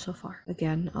mentioned so far.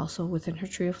 Again, also within her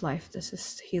tree of life, this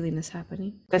is healing is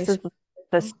happening. This Okay, is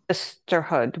the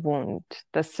sisterhood wound.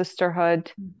 The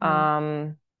sisterhood.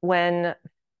 mhm. When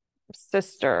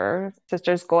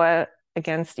sisters go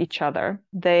against each other,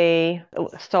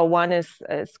 so one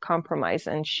is compromised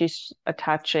and she's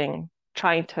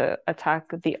trying to attack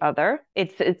the other.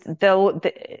 It's though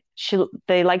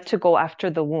they like to go after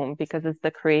the womb because it's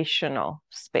the creational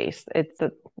space.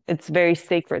 It's very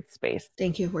sacred space.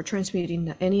 Thank you. We're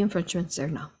transmuting any infringements there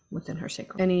now within her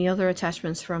sacral. Any other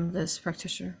attachments from this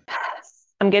practitioner?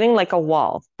 I'm getting like a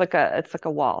wall, it's like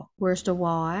a wall. Where's the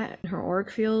wall at? Her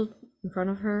auric field in front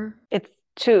of her? It's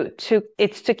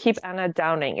to keep Anna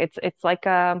downing. It's like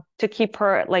to keep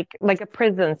her like a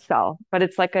prison cell, but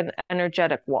it's like an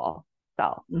energetic wall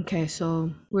cell. Okay, so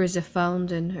where is it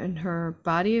found in her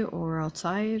body or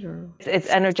outside or? It's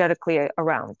energetically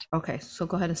around. Okay, so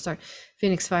go ahead and start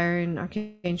Phoenix firing,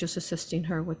 Archangels assisting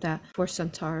her with that. 4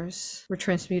 centaurs. We're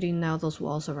transmuting now those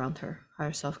walls around her.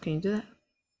 Higher self, can you do that?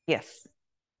 Yes.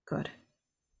 Good.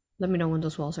 Let me know when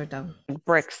those walls are down.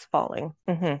 Bricks falling.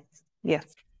 Yes.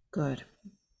 Good.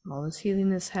 All this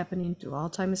healing is happening through all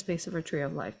time and space of her tree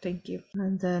of life. Thank you.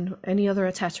 And then any other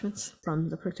attachments from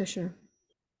the practitioner?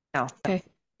 No. Okay.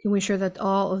 Can we ensure that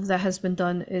all of that has been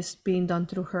done is being done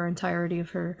through her entirety of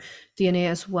her DNA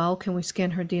as well? Can we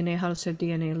scan her DNA? How does her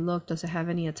DNA look? Does it have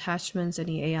any attachments,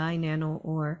 any AI, nano,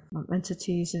 or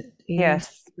entities,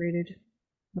 aliens integrated?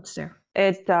 What's there?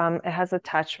 It has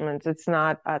attachments. It's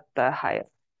not at the highest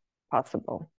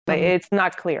possible. Tell But me, it's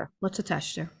not clear. what's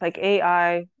attached there? Like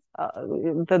AI,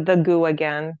 the goo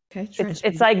again. Okay,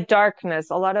 It's like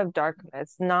darkness, a lot of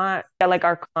darkness, not like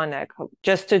archonic,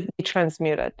 just to be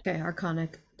transmuted. Okay,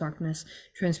 archonic darkness,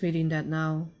 transmuting that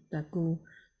now, that goo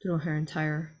through her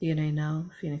entire DNA now,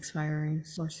 Phoenix firing,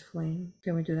 source flame.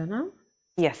 Can we do that now?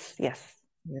 Yes, yes.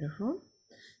 Beautiful.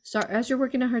 Start as you're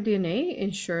working on her DNA,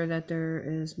 ensure that there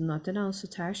is nothing else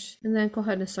attached, and then go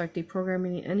ahead and start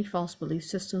deprogramming any false belief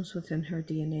systems within her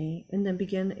DNA, and then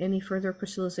begin any further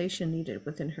crystallization needed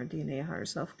within her DNA higher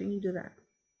self. Can you do that?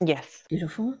 Yes.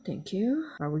 Beautiful, thank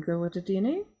you. Are we good with the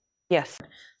DNA? Yes.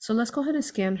 So let's go ahead and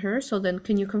scan her. So then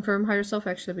can you confirm higher self,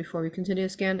 actually, before we continue to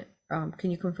scan, can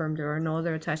you confirm there are no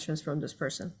other attachments from this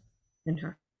person in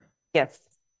her? Yes.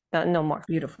 No more.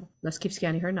 Beautiful. Let's keep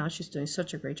scanning her now. She's doing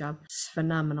such a great job. It's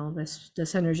phenomenal.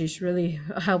 This energy is really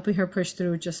helping her push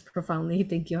through just profoundly.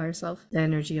 Thank you, herself. The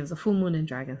energy of the full moon and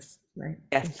dragons, right?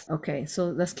 Yes. Okay, so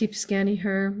let's keep scanning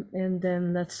her, and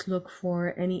then let's look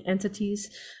for any entities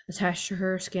attached to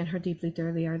her. Scan her deeply,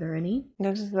 thoroughly. Are there any?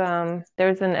 There's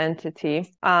an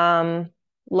entity.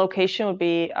 Location would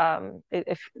be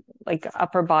if like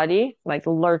upper body, like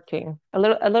lurking, a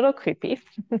little creepy.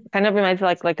 Kind of reminds me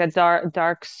like a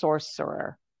dark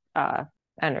sorcerer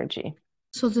energy.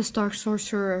 So this dark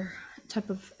sorcerer type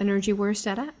of energy, where is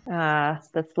that at?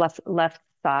 That's left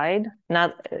side,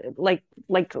 not like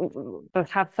the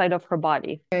half side of her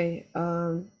body. Okay,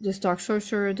 this dark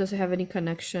sorcerer, does it have any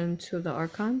connection to the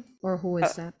Archon, or who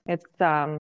is that? It's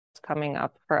coming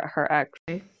up her ex.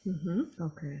 Okay,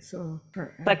 okay, so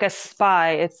her ex. Like a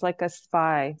spy. It's like a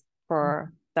spy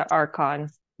for the Archon.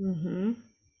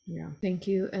 Yeah, thank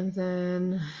you. And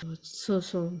then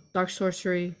so dark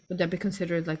sorcery, would that be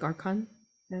considered like Archon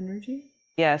energy?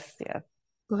 Yes, yes.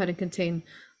 Go ahead and contain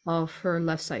of her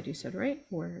left side, you said, right?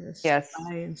 Where this Yes.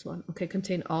 eye and so on. Okay,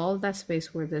 contain all of that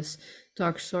space where this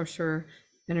dark sorcerer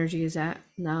energy is at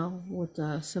now with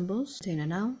the symbols. Contain it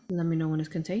now. Let me know when it's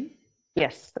contained.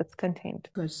 Yes, it's contained.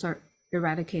 Good. Start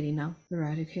eradicating now.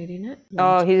 Eradicating it.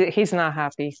 Oh, he's not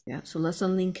happy. Yeah, so let's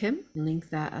unlink him. Link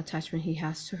that attachment he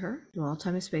has to her. Do all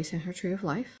time and space in her tree of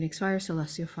life. Phoenix fire,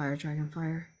 celestial fire, dragon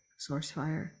fire, source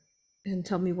fire. And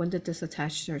tell me, when did this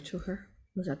attach her to her?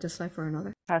 Was that this life or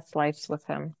another? Past lives with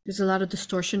him. There's a lot of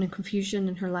distortion and confusion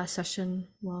in her last session.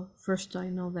 Well, first I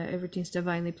know that everything's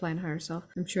divinely planned by herself.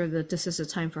 I'm sure that this is a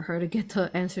time for her to get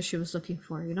the answer she was looking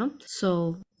for, you know?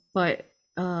 So, but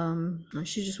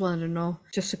She just wanted to know,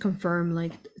 just to confirm,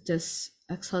 like, this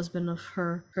ex-husband of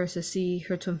hers to see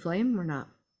her twin flame or not?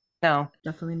 No,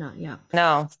 Definitely not. Yeah.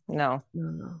 no, no. No,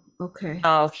 no. Okay.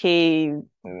 No,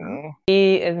 Uh-huh.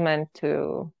 he is meant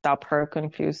to stop her,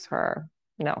 confuse her.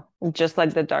 No, just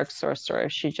like the dark sorcerer,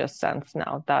 she just sends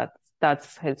now.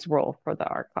 That's his role for the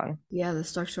Archon. Yeah, the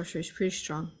Dark Sorcerer is pretty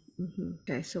strong.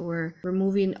 Okay, so we're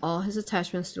removing all his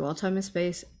attachments through all time and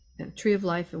space and Tree of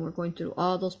Life, and we're going through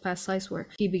all those past lives where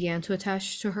he began to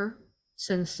attach to her.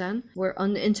 Since then, we're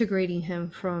unintegrating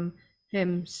him from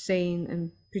him saying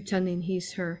and pretending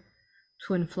he's her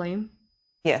twin flame.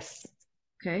 Yes,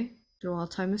 Okay, through all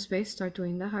time and space, start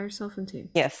doing that higher self and team.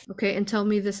 yes. Okay, and tell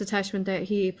me this attachment that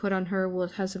he put on her,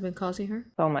 what has it been causing her?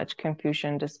 So much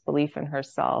confusion, disbelief in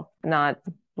herself, not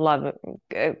love,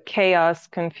 chaos,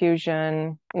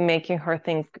 confusion, making her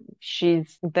think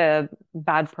she's the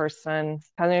bad person,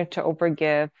 telling her to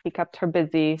overgive. He kept her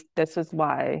busy. This is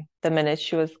why the minute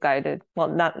she was guided, well,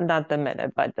 not the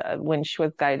minute, but when she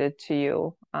was guided to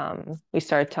you, we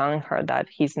started telling her that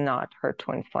he's not her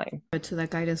twin flame. But so that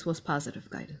guidance was positive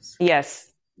guidance.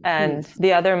 Yes, and Good.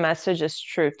 the other message is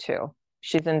true too.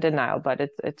 She's in denial, but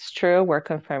it's true. We're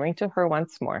confirming to her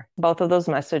once more. Both of those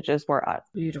messages were us.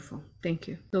 Beautiful. Thank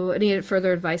you. So, any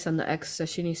further advice on the ex that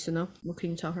she needs to know? What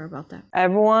can you tell her about that?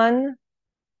 Everyone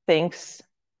thinks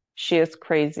she is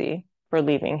crazy for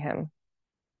leaving him.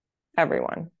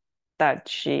 Everyone.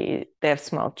 That they have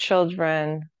small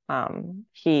children.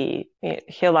 He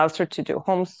allows her to do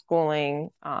homeschooling.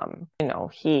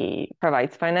 He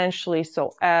provides financially,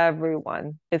 so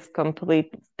everyone is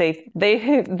complete.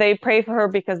 They pray for her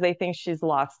because they think she's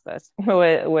lost this,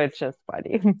 which is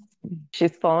funny.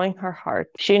 She's following her heart.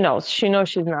 She knows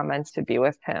she's not meant to be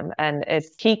with him, and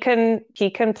he can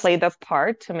play the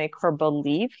part to make her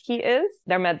believe he is.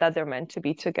 They're meant to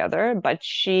be together, but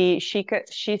she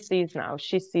sees now.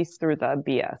 She sees through the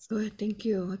BS. Good. Thank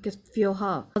you. I could feel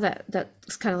how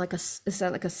that's kind of like is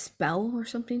that like a spell or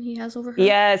something he has over her?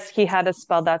 Yes, he had a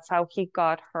spell. That's how he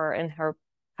got her in her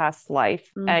past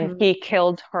life, and Mm-hmm. he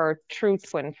killed her true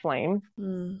twin flame.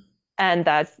 Mm. And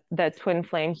that twin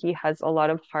flame, he has a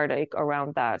lot of heartache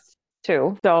around that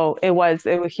too. So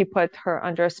he put her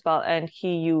under a spell, and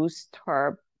he used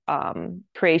her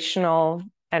creational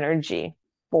energy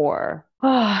for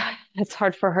it's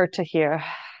hard for her to hear,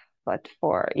 but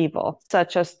for evil,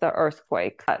 such as the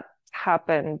earthquake that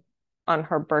happened on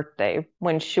her birthday.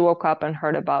 When she woke up and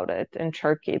heard about it in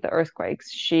Turkey, the earthquakes,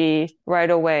 she right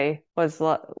away was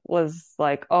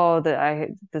like, oh,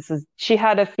 this is. She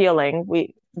had a feeling,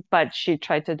 but she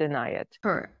tried to deny it.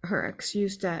 Her ex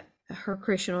used that her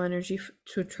creational energy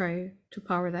to try to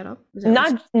power that up. Is that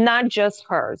what? Not just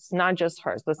hers, not just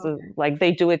hers. This is Okay. like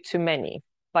they do it to many,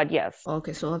 but yes,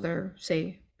 Okay, so other,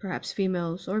 say, perhaps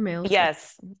females or males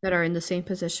yes, that are in the same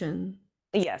position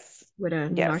yes, with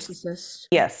a yes. narcissist.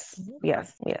 Yes, Okay.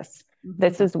 yes, yes. Hmm.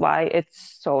 This is why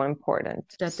it's so important.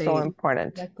 That So they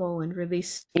important. let go and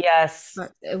release. Yes,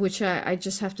 Which I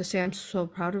just have to say, I'm so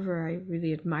proud of her. I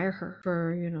really admire her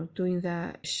for, doing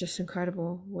that. It's just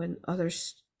incredible when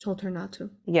others told her not to.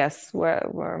 yes,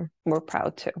 we're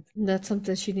proud to. And that's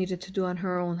something she needed to do on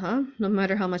her own, huh? No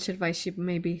matter how much advice she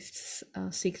maybe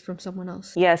seeks from someone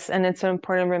else. Yes, and it's an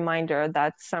important reminder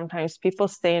that sometimes people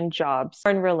stay in jobs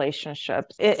or in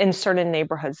relationships in certain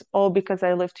neighborhoods. Oh, because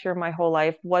I lived here my whole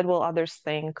life, what will others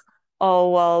think?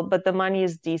 Oh, well, but the money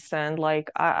is decent.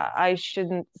 Like I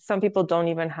shouldn't, some people don't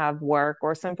even have work,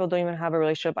 or some people don't even have a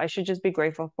relationship. I should just be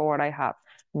grateful for what I have.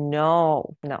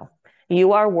 No, no.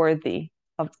 You are worthy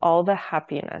of all the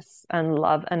happiness and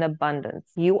love and abundance.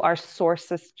 You are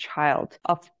Source's child.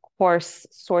 Of course,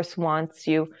 Source wants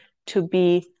you to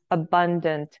be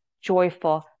abundant,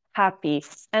 joyful, happy,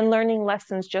 and learning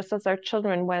lessons just as our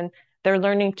children, when they're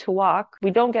learning to walk, we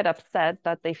don't get upset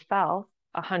that they fell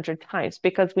 100 times,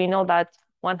 because we know that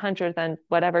 100 and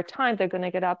whatever time they're going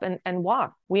to get up and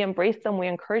walk. We embrace them, we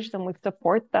encourage them, we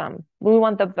support them. We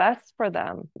want the best for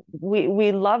them.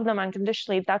 We love them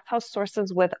unconditionally. That's how Source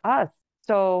is with us.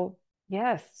 So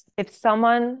yes, if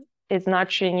someone is not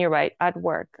treating you right at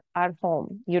work, at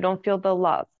home, you don't feel the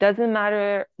love, doesn't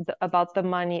matter about the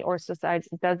money or society,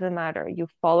 it doesn't matter. You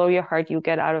follow your heart, you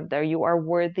get out of there. You are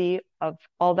worthy of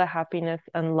all the happiness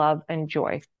and love and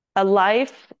joy. A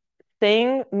life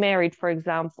staying married, for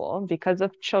example, because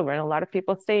of children, a lot of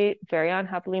people stay very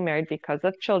unhappily married because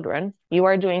of children. You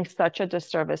are doing such a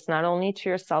disservice, not only to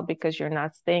yourself, because you're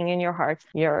not staying in your heart,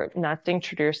 you're not staying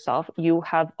true to yourself. You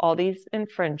have all these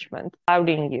infringements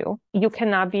outing you. You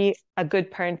cannot be a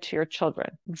good parent to your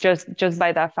children just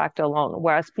by that fact alone.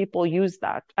 Whereas people use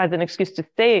that as an excuse to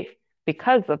stay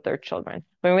because of their children.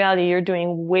 When in reality, you're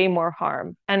doing way more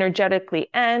harm energetically,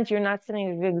 and you're not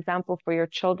setting a good example for your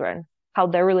children how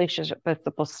their relationship is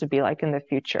supposed to be like in the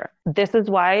future. This is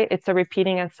why it's a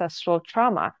repeating ancestral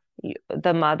trauma.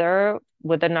 The mother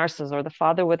with a narcissist or the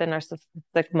father with a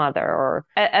narcissistic mother, or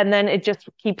and then it just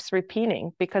keeps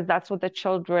repeating because that's what the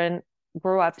children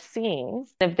grew up seeing.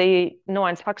 If no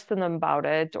one talks to them about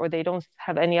it, or they don't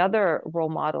have any other role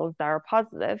models that are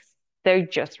positive, they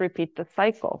just repeat the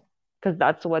cycle because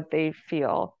that's what they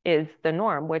feel is the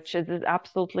norm, which is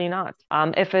absolutely not.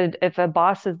 If a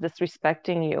boss is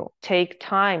disrespecting you, take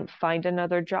time, find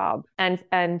another job, and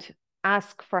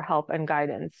ask for help and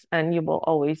guidance, and you will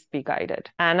always be guided.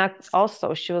 And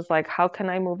also, she was like, "How can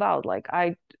I move out? Like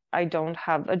I don't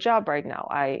have a job right now.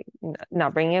 I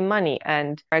not bringing in money,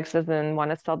 and Rex doesn't want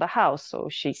to sell the house, so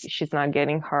she's not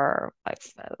getting her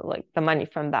like the money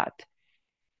from that."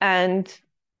 And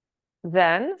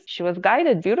then she was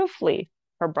guided beautifully.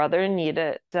 Her brother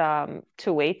needed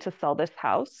to wait to sell this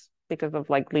house because of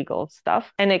like legal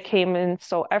stuff. And it came in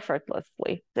so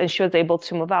effortlessly. And she was able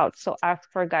to move out. So ask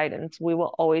for guidance. We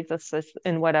will always assist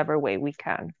in whatever way we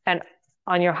can. And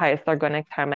on your highest organic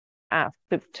timeline, ask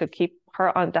to keep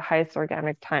her on the highest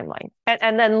organic timeline.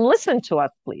 And then listen to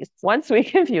us, please, once we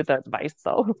give you the advice.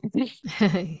 So,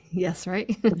 Yes, right?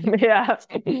 yeah,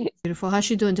 Beautiful. How's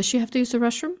she doing? Does she have to use the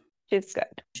restroom? she's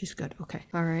good. She's good. Okay.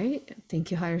 All right.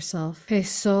 Thank you, higher self. Okay,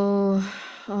 so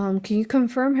can you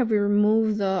confirm, have we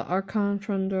removed the archon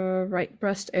from the right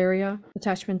breast area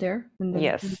attachment there?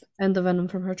 Yes. And the venom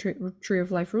from her tree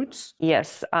of life roots?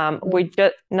 Yes. We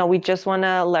just want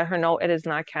to let her know it is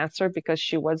not cancer because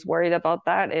she was worried about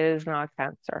that. It is not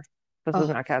cancer. This is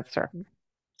Oh, not cancer.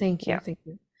 thank you. Yeah. Thank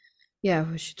you.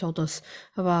 Yeah, she told us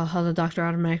about how the doctor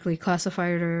automatically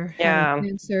classified her having Yeah.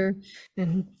 cancer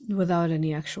and without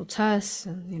any actual tests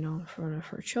and, in front of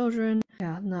her children.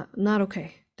 Yeah, not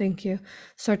okay. Thank you.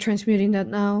 Start transmuting that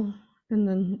now. And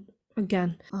then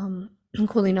again,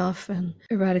 cooling off and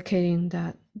eradicating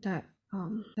that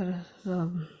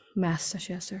mass that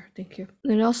she has there. Thank you.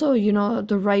 And also,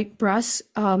 the right breast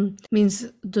means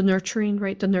the nurturing,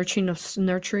 right? The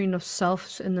nurturing of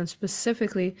self, and then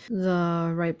specifically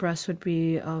the right breast would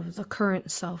be of the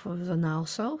current self, of the now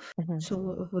self. Mhm.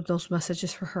 So would those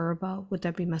messages for her would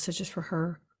that be messages for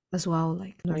her as well,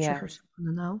 like nurture herself in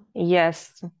the now?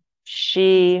 Yes.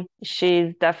 She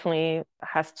definitely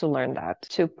has to learn that,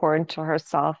 to pour into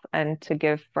herself and to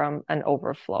give from an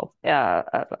overflow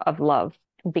of love,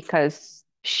 because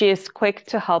she is quick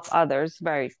to help others,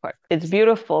 very quick. It's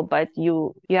beautiful, but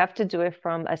you have to do it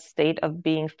from a state of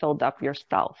being filled up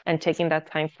yourself and taking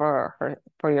that time for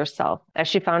yourself. As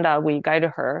she found out, we guided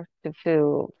her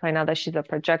to find out that she's a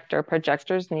projector.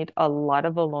 Projectors need a lot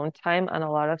of alone time and a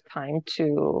lot of time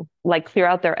to like clear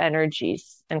out their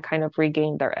energies and kind of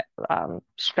regain their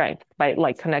strength by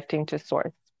like connecting to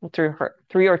source through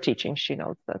your teaching. She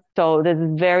knows this, so this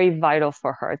is very vital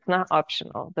for her. It's not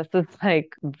optional. This is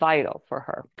like vital for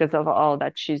her because of all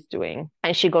that she's doing.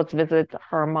 And she goes to visit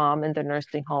her mom in the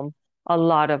nursing home. A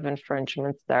lot of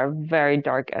infringements there, very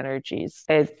dark energies.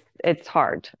 It's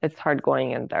hard. It's hard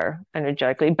going in there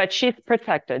energetically, but she's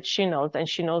protected. She knows, and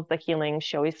she knows the healing.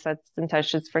 She always sets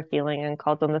intentions for healing and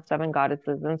calls on the seven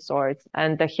goddesses and swords.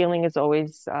 And the healing is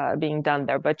always being done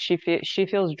there, but she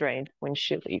feels drained when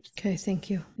she leaves. Okay, thank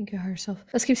you. Thank you, higher self.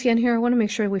 Let's keep scanning here. I want to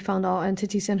make sure we found all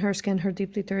entities in her. Scan her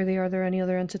deeply, thoroughly. Are there any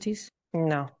other entities?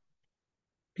 No.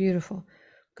 Beautiful.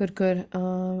 Good.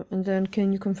 And then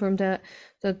can you confirm that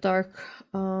the dark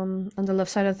on the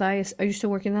left side of the eye are you still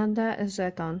working on that? Is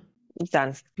that gone?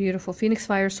 Done. Beautiful. Phoenix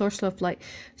fire, source of light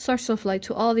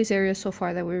to all these areas so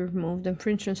far that we removed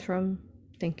infringements from.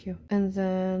 Thank you. And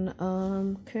then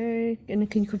okay. And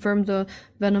can you confirm the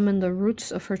venom in the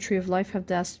roots of her tree of life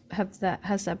has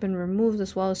that been removed,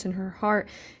 as well as in her heart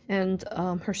and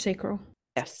her sacral?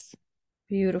 Yes.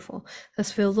 Beautiful.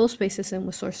 Let's fill those spaces in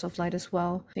with source of light as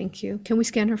well. Thank you. Can we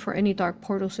scan her for any dark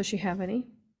portals? Does she have any?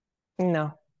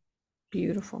 No.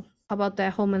 Beautiful. How about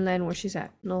that home and land where she's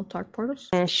at? No dark portals?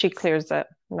 And she clears it.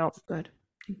 No. Good.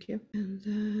 Thank you. And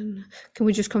then can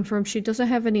we just confirm she doesn't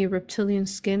have any reptilian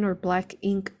skin or black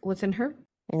ink within her?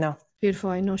 No.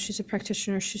 Beautiful. I know she's a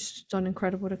practitioner. She's done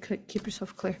incredible to keep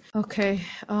herself clear. Okay.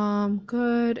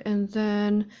 Good. And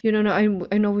then,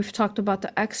 I know we've talked about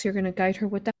the X. You're gonna guide her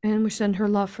with that, and we send her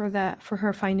love for that, for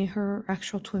her finding her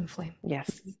actual twin flame.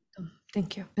 Yes.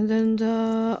 Thank you. And then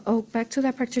back to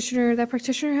that practitioner. That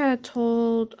practitioner had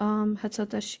said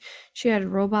that she had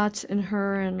robots in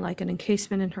her and like an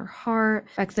encasement in her heart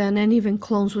back then, and even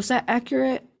clones. Was that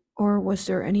accurate? Or was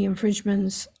there any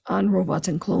infringements on robots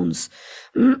and clones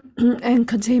and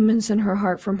containments in her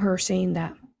heart from her saying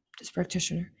that, this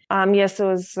practitioner? Yes, it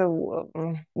was,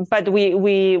 but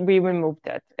we removed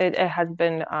it. It has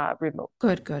been removed.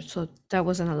 Good, good. So that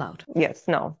wasn't allowed. Yes,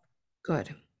 no.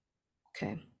 Good.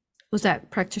 Okay. Was that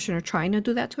practitioner trying to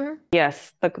do that to her?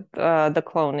 Yes, the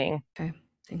cloning. Okay.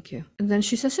 Thank you. And then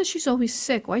she says that she's always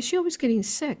sick. Why is she always getting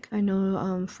sick? I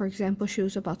know, for example, she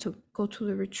was about to go to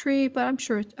the retreat, but I'm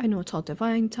sure I know it's all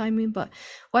divine timing, but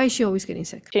why is she always getting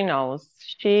sick? She knows.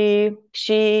 She's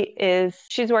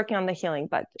working on the healing,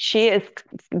 but she is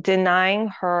denying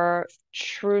her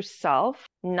true self,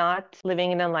 not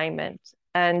living in alignment.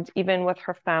 And even with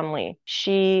her family,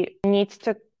 she needs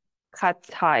to cut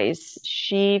ties.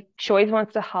 She always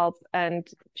wants to help, and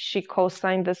she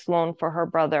co-signed this loan for her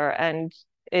brother, and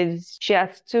is she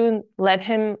has to let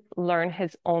him learn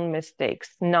his own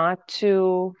mistakes, not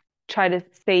to try to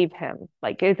save him.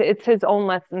 Like it's his own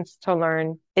lessons to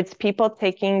learn. It's people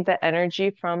taking the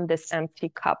energy from this empty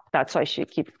cup. That's why she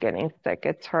keeps getting sick.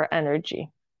 It's her energy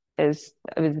is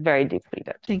very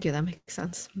depleted. Thank you. That makes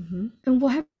sense. And what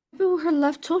happened with her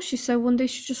left toe? She said one day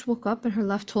she just woke up and her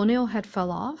left toenail had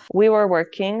fell off. We were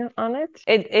working on it.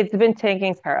 It's been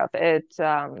taken care of. It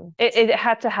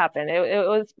had to happen. It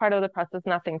was part of the process.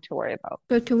 Nothing to worry about.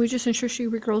 But can we just ensure she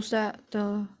regrows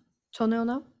the toenail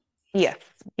now? Yes,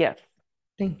 yes.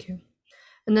 Thank you.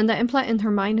 And then the implant in her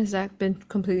mind, has that been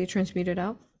completely transmuted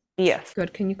out? Yes.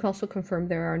 Good. Can you also confirm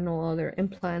there are no other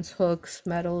implants, hooks,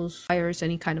 metals, wires,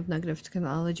 any kind of negative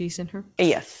technologies in her?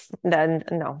 Yes. Then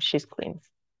no, she's clean.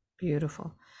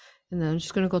 Beautiful. And then I'm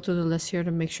just going to go through the list here to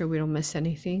make sure we don't miss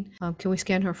anything. Can we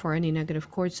scan her for any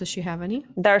negative cords? Does she have any?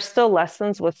 There are still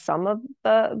lessons with some of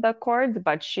the cords,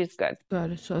 but she's good.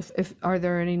 Good. So if are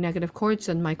there any negative cords,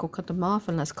 then Mike will cut them off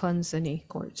and let's cleanse any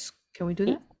cords. Can we do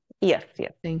that? Yes,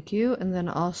 yes. Thank you. And then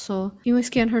also, can we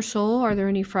scan her soul? Are there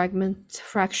any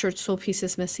fractured soul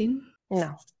pieces missing?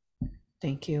 No.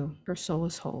 Thank you. Her soul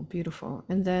is whole. Beautiful.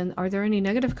 And then are there any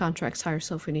negative contracts, higher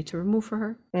self, we need to remove for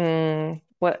her?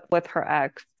 With her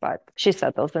ex, but she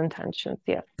said those intentions,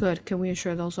 yes. Good. Can we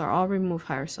ensure those are all removed,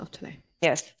 higher self, today?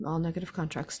 Yes. All negative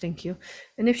contracts. Thank you.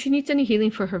 And if she needs any healing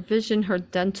for her vision, her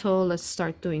dental, let's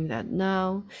start doing that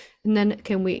now. And then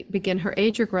can we begin her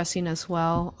age regressing as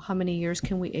well? How many years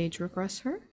can we age regress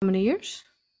her? How many years?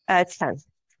 10.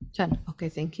 10. Okay,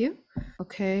 thank you.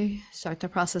 Okay, start the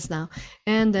process now.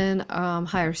 And then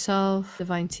higher self,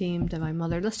 divine team, divine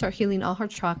mother. Let's start healing all her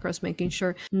chakras, making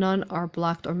sure none are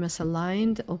blocked or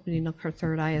misaligned, opening up her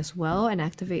third eye as well, and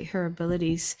activate her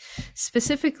abilities.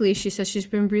 Specifically, she says she's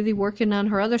been really working on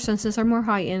her other senses are more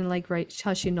heightened, like right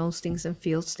how she knows things and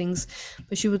feels things,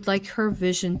 but she would like her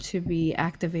vision to be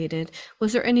activated.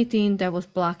 Was there anything that was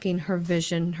blocking her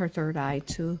vision, her third eye,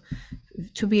 to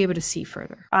be able to see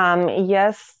further?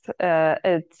 Yes,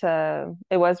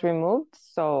 it was removed,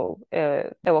 so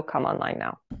it will come online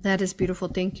now. That is beautiful.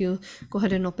 Thank you. Go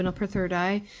ahead and open up her third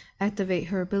eye, activate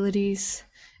her abilities,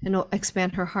 and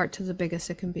expand her heart to the biggest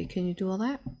it can be. Can you do all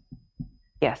that?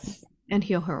 Yes. And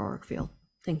heal her auric field.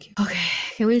 Thank you. Okay,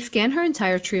 can we scan her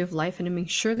entire tree of life and make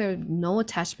sure there are no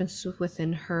attachments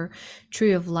within her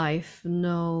tree of life?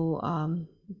 No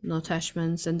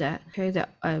attachments, and that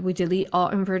we delete all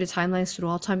inverted timelines through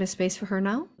all time and space for her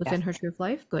now within her tree of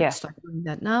life. Good. Yes. Start doing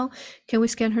that now. Can we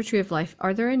scan her tree of life?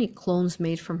 Are there any clones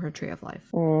made from her tree of life?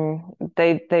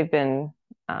 They've been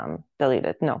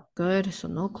deleted. No. Good. So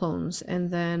no clones.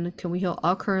 And then can we heal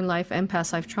all current life and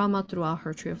past life trauma throughout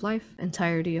her tree of life?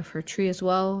 Entirety of her tree as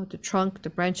well. The trunk, the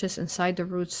branches, inside the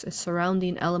roots, the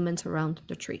surrounding elements around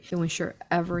the tree. Can we ensure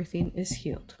everything is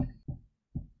healed?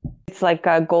 It's like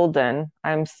golden.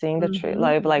 I'm seeing the tree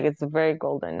like it's very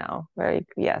golden now.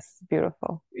 Yes,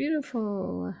 beautiful.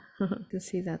 Beautiful. To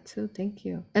see that too. Thank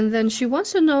you. And then she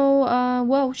wants to know.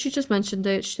 Well, she just mentioned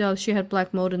that she had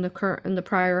black mold in the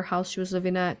prior house she was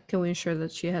living at. Can we ensure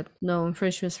that she had no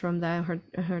infringements from that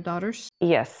and her daughters?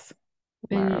 Yes.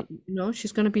 And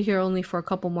she's going to be here only for a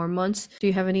couple more months. Do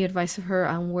you have any advice of her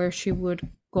on where she would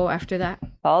go after that?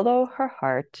 Follow her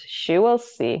heart. She will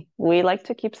see. We like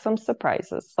to keep some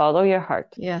surprises. Follow your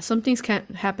heart. Yeah, some things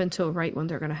can't happen till right when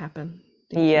they're going to happen.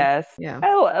 Yes. Yeah.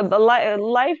 Oh, but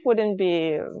life wouldn't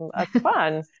be as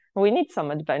fun. We need some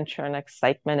adventure and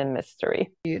excitement and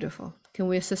mystery. Beautiful. Can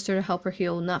we assist her to help her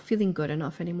heal not feeling good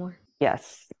enough anymore?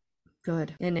 Yes.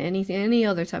 Good. And any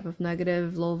other type of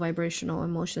negative, low vibrational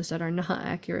emotions that are not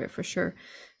accurate, for sure.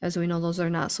 As we know, those are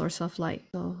not source of light.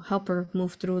 So help her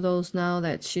move through those now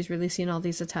that she's releasing all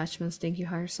these attachments. Thank you,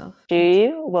 higher self.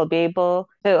 She will be able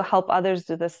to help others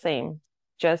do the same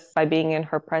just by being in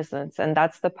her presence. And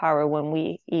that's the power when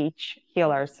we each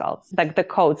heal ourselves. Like the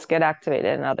codes get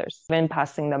activated in others, even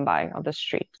passing them by on the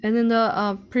street. And in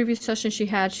the previous session she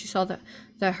saw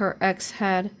that her ex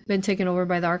had been taken over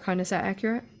by the Archon. Is that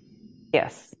accurate?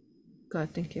 Yes.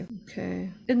 Good, thank you.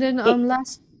 Okay. And then He,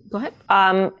 last, go ahead.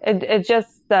 it's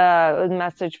just a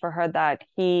message for her that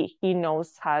he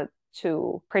knows how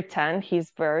to pretend.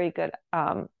 He's very good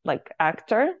like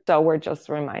actor. So we're just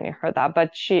reminding her that.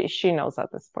 But she knows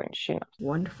at this point. She knows.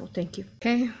 Wonderful, thank you.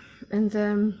 Okay. And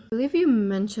then I believe you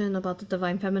mentioned about the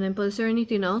divine feminine, but is there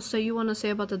anything else that you want to say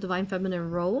about the divine feminine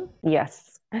role?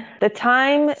 Yes. The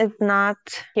time is not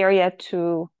here yet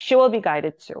to, she will be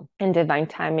guided to in divine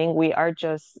timing. We are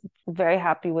just very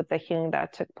happy with the healing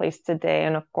that took place today.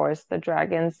 And of course, the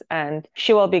dragons, and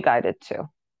she will be guided to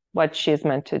what she's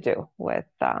meant to do with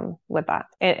that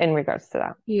in regards to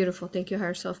that. Beautiful. Thank you,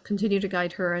 higher self. Continue to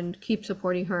guide her and keep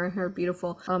supporting her and her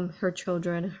beautiful her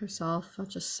children, herself.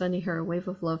 Just sending her a wave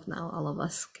of love now, all of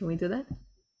us. Can we do that?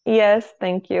 Yes,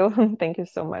 thank you. Thank you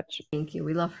so much. Thank you.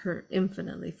 We love her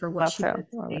infinitely for what Love she you. did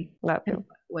today Love and you.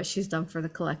 what she's done for the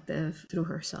collective through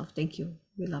herself. Thank you.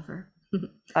 We love her.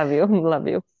 Love you. Love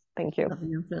you. Thank you. Love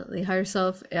you infinitely. Higher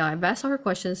self, I've asked all her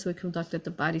questions, so we conducted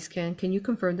the body scan. Can you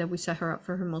confirm that we set her up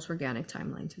for her most organic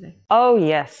timeline today? Oh,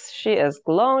 yes. She is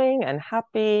glowing and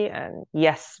happy. And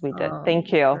yes, we did.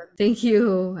 Thank you. Thank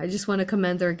you. I just want to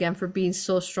commend her again for being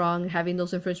so strong, having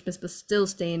those infringements, but still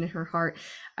staying in her heart.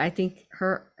 I think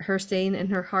her staying in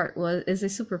her heart is a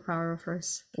superpower of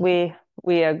hers.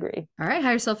 We agree. All right,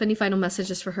 higher self, any final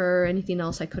messages for her? Anything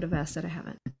else I could have asked that I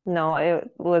haven't? No, it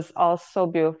was all so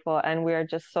beautiful, and we are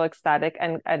just so ecstatic.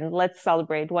 And let's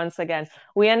celebrate once again.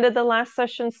 We ended the last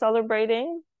session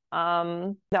celebrating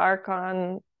the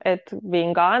Archon it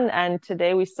being gone, and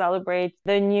today we celebrate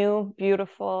the new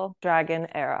beautiful dragon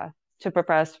era to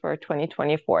prepare us for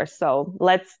 2024. So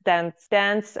let's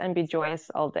dance and be joyous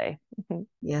all day.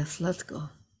 Yes, let's go.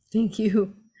 Thank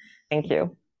you. Thank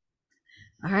you.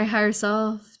 All right, higher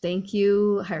self, thank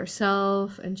you, higher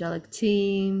self, angelic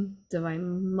team,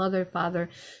 divine mother, father,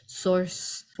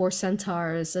 source, four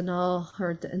centaurs, and all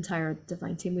the entire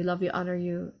divine team. We love you, honor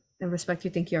you, and respect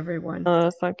you. Thank you, everyone.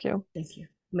 Thank you. Thank you.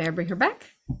 May I bring her back?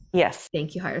 Yes.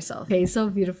 Thank you, higher self. Okay, so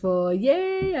beautiful.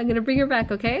 Yay! I'm gonna bring her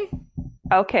back, okay?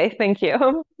 Okay, thank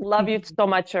you. Love you so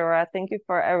much, A.U.R.A. Thank you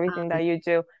for everything that you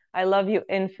do. I love you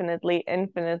infinitely,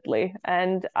 infinitely.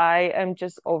 And I am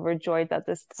just overjoyed that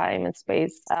this time and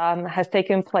space has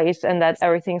taken place and that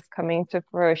everything's coming to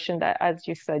fruition that, as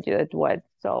you said, it would.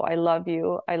 So I love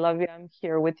you. I love you. I'm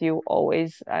here with you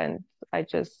always. And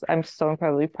I'm so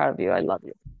incredibly proud of you. I love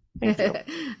you. Thank you.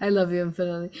 I love you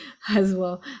infinitely as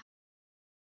well.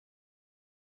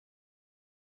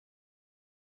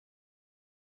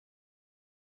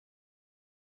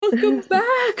 Welcome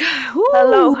back. Woo.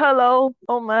 Hello.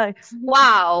 Oh my.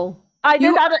 Wow. I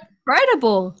did that.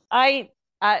 Incredible.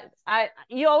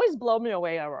 You always blow me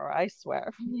away, A.U.R.A. I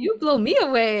swear. You blow me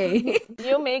away.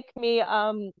 You make me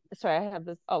sorry, I have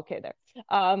this okay there.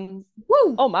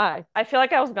 Woo. Oh my. I feel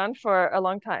like I was gone for a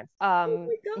long time. Oh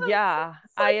my God, yeah,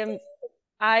 so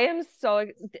I am so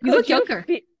you look younger.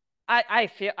 I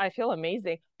feel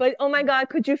amazing. But oh my God,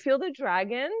 could you feel the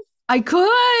dragons? I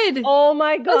could. Oh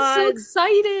my God. I'm so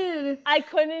excited. I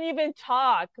couldn't even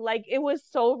talk. Like it was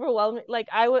so overwhelming. Like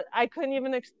I couldn't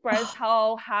even express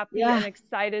how happy and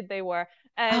excited they were.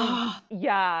 And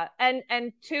yeah, and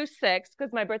 2/6,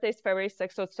 because my birthday is February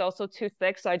 6th, so it's also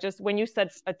 2/6. So I just when you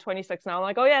said a 26 now, I'm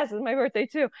like, oh yes, it's my birthday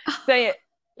too. So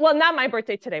well, not my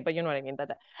birthday today, but you know what I mean.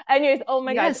 But anyways, oh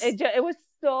my God, it was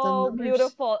so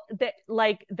beautiful.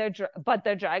 But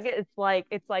the dragon,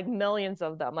 it's like millions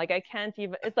of them. Like I can't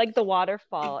even. It's like the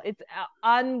waterfall. It's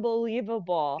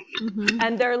unbelievable,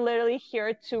 and they're literally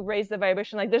here to raise the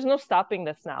vibration. Like there's no stopping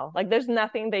this now. Like there's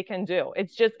nothing they can do.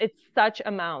 It's such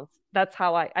amounts. That's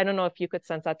how I don't know if you could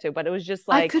sense that too, but it was just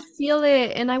like I could feel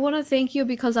it, and I want to thank you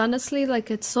because honestly, like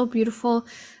it's so beautiful.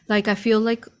 Like I feel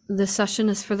like this session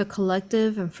is for the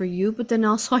collective and for you, but then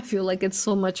also I feel like it's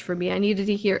so much for me. I needed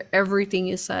to hear everything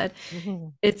you said.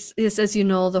 It's as you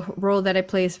know, the role that I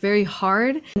play is very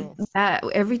hard.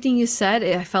 Everything you said,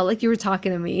 I felt like you were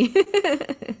talking to me.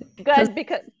 Good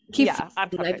because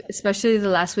like, especially the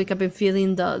last week, I've been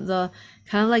feeling the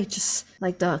kind of like just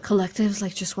like the collectives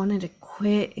like just wanted to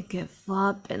quit and give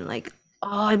up and like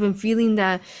I've been feeling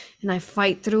that and I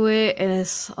fight through it and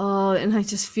and I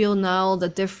just feel now the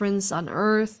difference on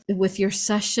earth with your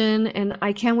session and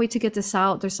I can't wait to get this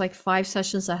out. There's like 5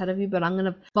 sessions ahead of you, but I'm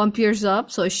gonna bump yours up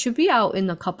so it should be out in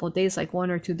a couple of days, like 1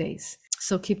 or 2 days.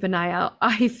 So keep an eye out.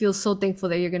 I feel so thankful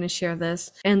that you're going to share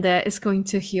this and that it's going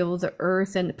to heal the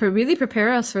earth and really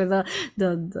prepare us for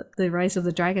the rise of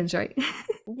the dragons, right?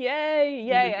 Yay.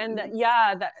 And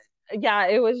yeah,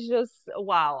 it was just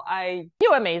wow.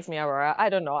 You amaze me, Aurora. I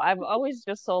don't know. I'm always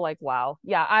just so like wow.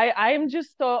 Yeah, I'm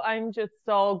just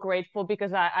so grateful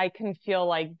because I can feel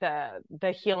like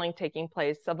the healing taking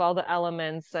place of all the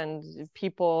elements and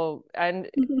people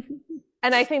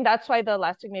and I think that's why the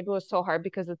last week maybe was so hard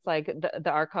because it's like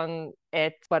the Archon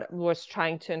it but was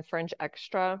trying to infringe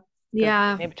extra because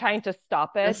Yeah, maybe trying to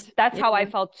stop it. that's That's yeah. how I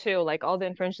felt too. Like all the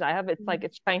infringements I have, it's like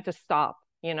it's trying to stop,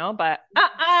 but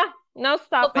no So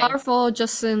stopping. powerful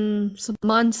just in some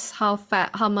months how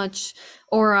much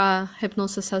aura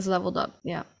hypnosis has leveled up.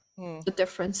 Yeah. Hmm. The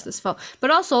difference is felt.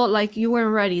 But also like you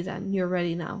weren't ready then. You're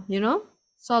ready now, you know?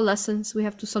 It's all lessons. We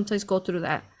have to sometimes go through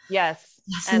that. Yes.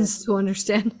 And Lessons to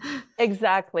understand.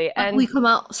 exactly. But And we come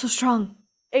out so strong.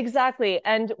 exactly.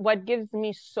 And what gives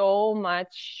me so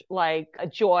much like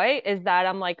joy is that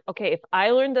I'm like, okay, if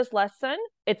I learn this lesson,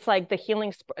 it's like the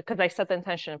healing because I set the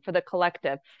intention for the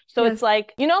collective. So it's Yes.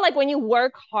 like, like when you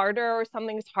work harder or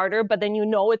something's harder, but then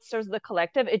it serves the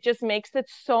collective, it just makes it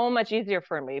so much easier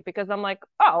for me because I'm like,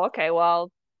 oh, okay,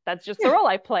 well, that's just the Yeah. role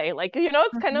I play. Like, it's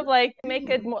kind Mhm. of like make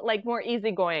it more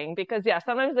easygoing because yeah,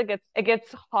 sometimes it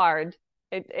gets hard.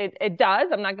 It does.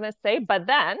 I'm not gonna say, but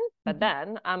then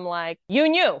I'm like, you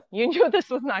knew this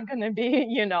was not gonna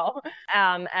be,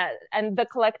 and the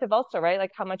collective also, right?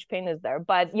 Like how much pain is there?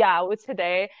 But yeah, with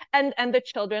today and the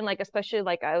children, like especially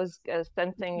like I was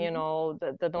sensing,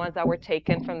 the ones that were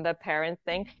taken from the parent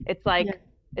thing. Yeah.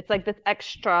 It's like this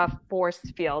extra force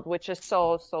field, which is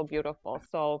so so beautiful.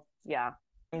 So yeah,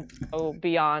 I'm so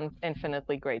beyond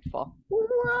infinitely grateful.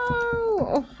 Wow.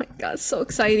 Oh my God, so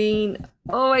exciting.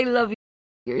 Oh, I love you.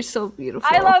 You're so I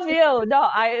beautiful. love you. No,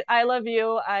 I love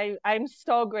you. I'm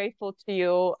so grateful to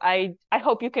you. I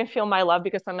hope you can feel my love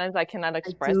because sometimes I cannot I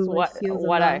express do. I what feel the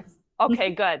what love. I.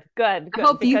 Okay, good, good, I good.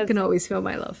 hope you Because can always feel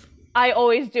my love. I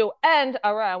always do. And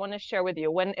Aurora, I want to share with you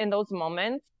when in those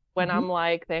moments when Mhm.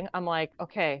 I'm like,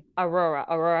 okay,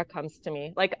 Aurora comes to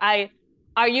me.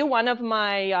 Are you one of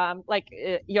my like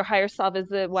your higher self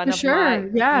is it one For of my sure.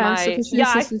 Yeah. my Especially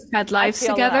yeah, since we've had I lives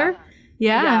feel that. together.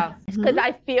 Yeah. Yeah, because Mhm.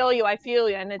 I feel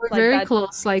you, and it's We're like very that.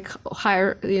 close, like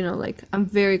higher, like I'm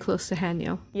very close to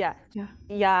Haniel. Yeah. Yeah.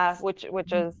 Yeah, which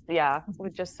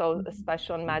is so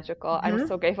special and magical. I'm Uh-huh.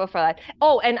 so grateful for that.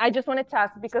 Oh, and I just wanted to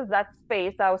ask because that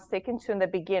space I was taken to in the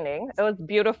beginning, it was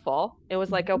beautiful. It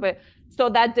was like Mhm. open. So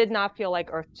that did not feel like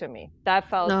Earth to me. That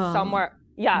felt No. somewhere,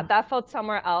 yeah, that felt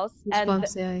somewhere else. And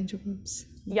Goosebumps, yeah, angel bumps.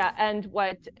 yeah, and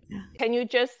what Yeah. can you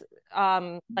just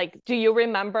like do you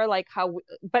remember like how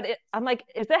I'm like,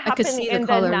 is it I could happening see the in the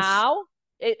colors. now?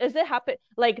 Is it happen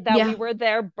like that we Yeah. were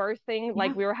there birthing,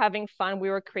 like Yeah. we were having fun, we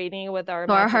were creating with our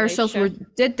So our higher selves were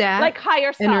imagination? did that Like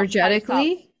higher selves.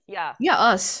 energetically. Yeah. Yeah,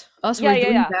 us Yeah, were yeah,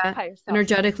 doing yeah. that Higher selves.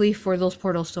 energetically for those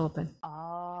portals to open.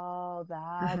 Oh,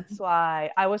 Uh-huh. that's why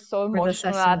I was so For the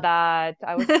emotional at session. that.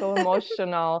 I was so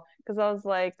emotional because I was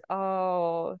like,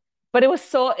 oh, but it was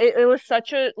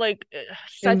such a like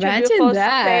such a Imagine beautiful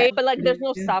that. space, but like there's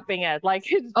no stopping it. Like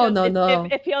it's Oh just no, no.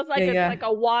 it feels like Yeah, it's yeah. like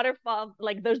a waterfall.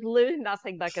 Like there's literally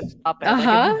nothing that can stop it. Like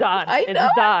it's Uh-huh. done. I It's know,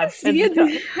 I done. can see It's it.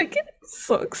 done. I can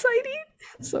so exciting.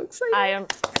 So I am,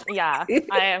 yeah, exciting.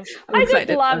 I am. I'm I just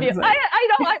excited. love I'm you. I excited. I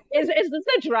know. Is this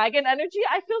the dragon energy?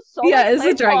 I feel so Yeah, like it's a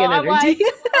playful. dragon I'm energy.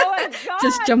 like, oh my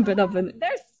Just god, jumping up and they're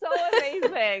so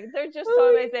amazing. They're just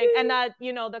so amazing, and oh,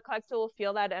 that the collector will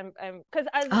feel that, and because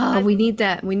ah, as we need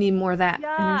that. We need more of that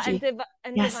yeah, energy.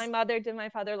 and Yes. divine mother,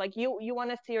 divine father, like you want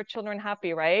to see your children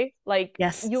happy, right? Like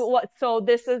Yes. you what? So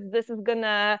this is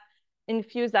gonna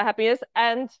infuse that happiness,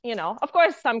 and of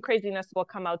course, some craziness will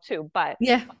come out too, but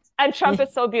Yeah. and Trump Yeah.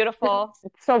 is so beautiful.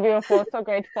 It's so beautiful, so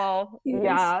grateful. Yes.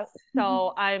 Yeah.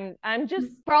 So I'm just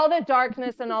for all the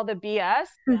darkness and all the BS,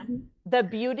 Mhm. the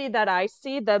beauty that I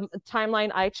see, the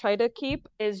timeline I try to keep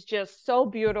is just so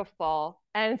beautiful.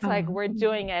 And it's like we're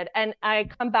doing it. And I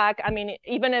come back. I mean,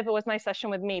 even if it was my session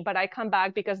with me, but I come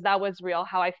back because that was real,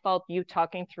 how I felt you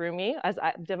talking through me as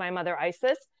I did my mother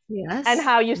Isis and Yes.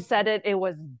 how you said it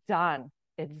was done.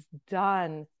 It's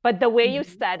done. But the way you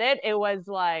Mhm. said it, it was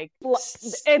like,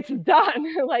 it's done.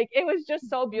 Like it was just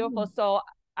so beautiful. So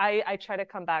I try to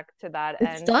come back to that.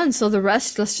 It's And done. So the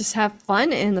rest, let's just have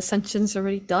fun. And Ascension's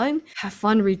already done. Have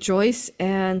fun, rejoice,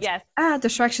 and yes,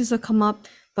 distractions will come up,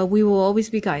 but we will always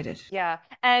be guided. yeah.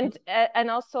 And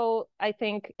also I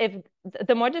think if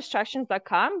the more distractions that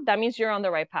come, that means you're on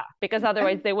the right path because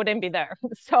otherwise they wouldn't be there.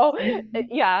 So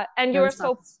yeah, and you Never are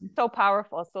stop. so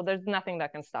powerful. So there's nothing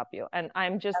that can stop you. And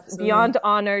I'm just Absolutely. beyond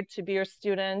honored to be your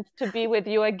student, to be with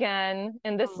you again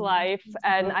in this life.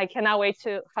 And I cannot wait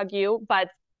to hug you. But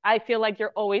I feel like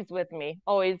you're always with me,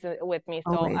 always with me.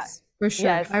 So Always. For sure.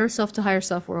 yes, Higher self to higher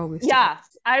self, we're always together. yeah,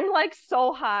 I'm like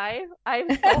so high. I'm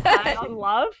so high on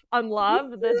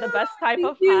love, the best type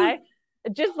Thank of you. high.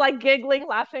 Just like giggling,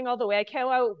 laughing all the way. I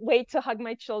can't wait to hug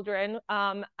my children.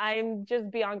 I'm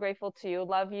just beyond grateful to you.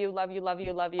 Love you, love you, love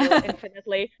you, love you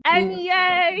infinitely. And You're yay,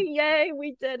 welcome. yay,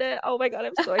 we did it. Oh my God,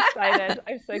 I'm so excited.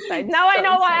 I'm so excited. Now I So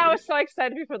know why I exciting. was so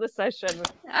excited before the session.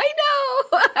 I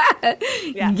know.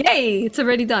 Yeah, Yay. It's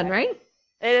already done, yeah. right?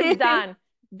 It is done.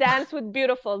 Dance with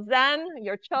beautiful Zen,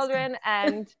 your children,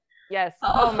 and yes.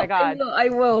 Oh my Oh, I God. will. I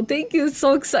will. Thank you.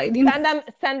 So exciting.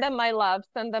 Send them my love.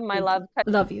 Send them my Thank love.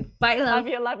 you. Love you. Bye, Love love.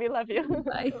 you, love you, love you.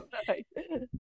 Bye. Bye.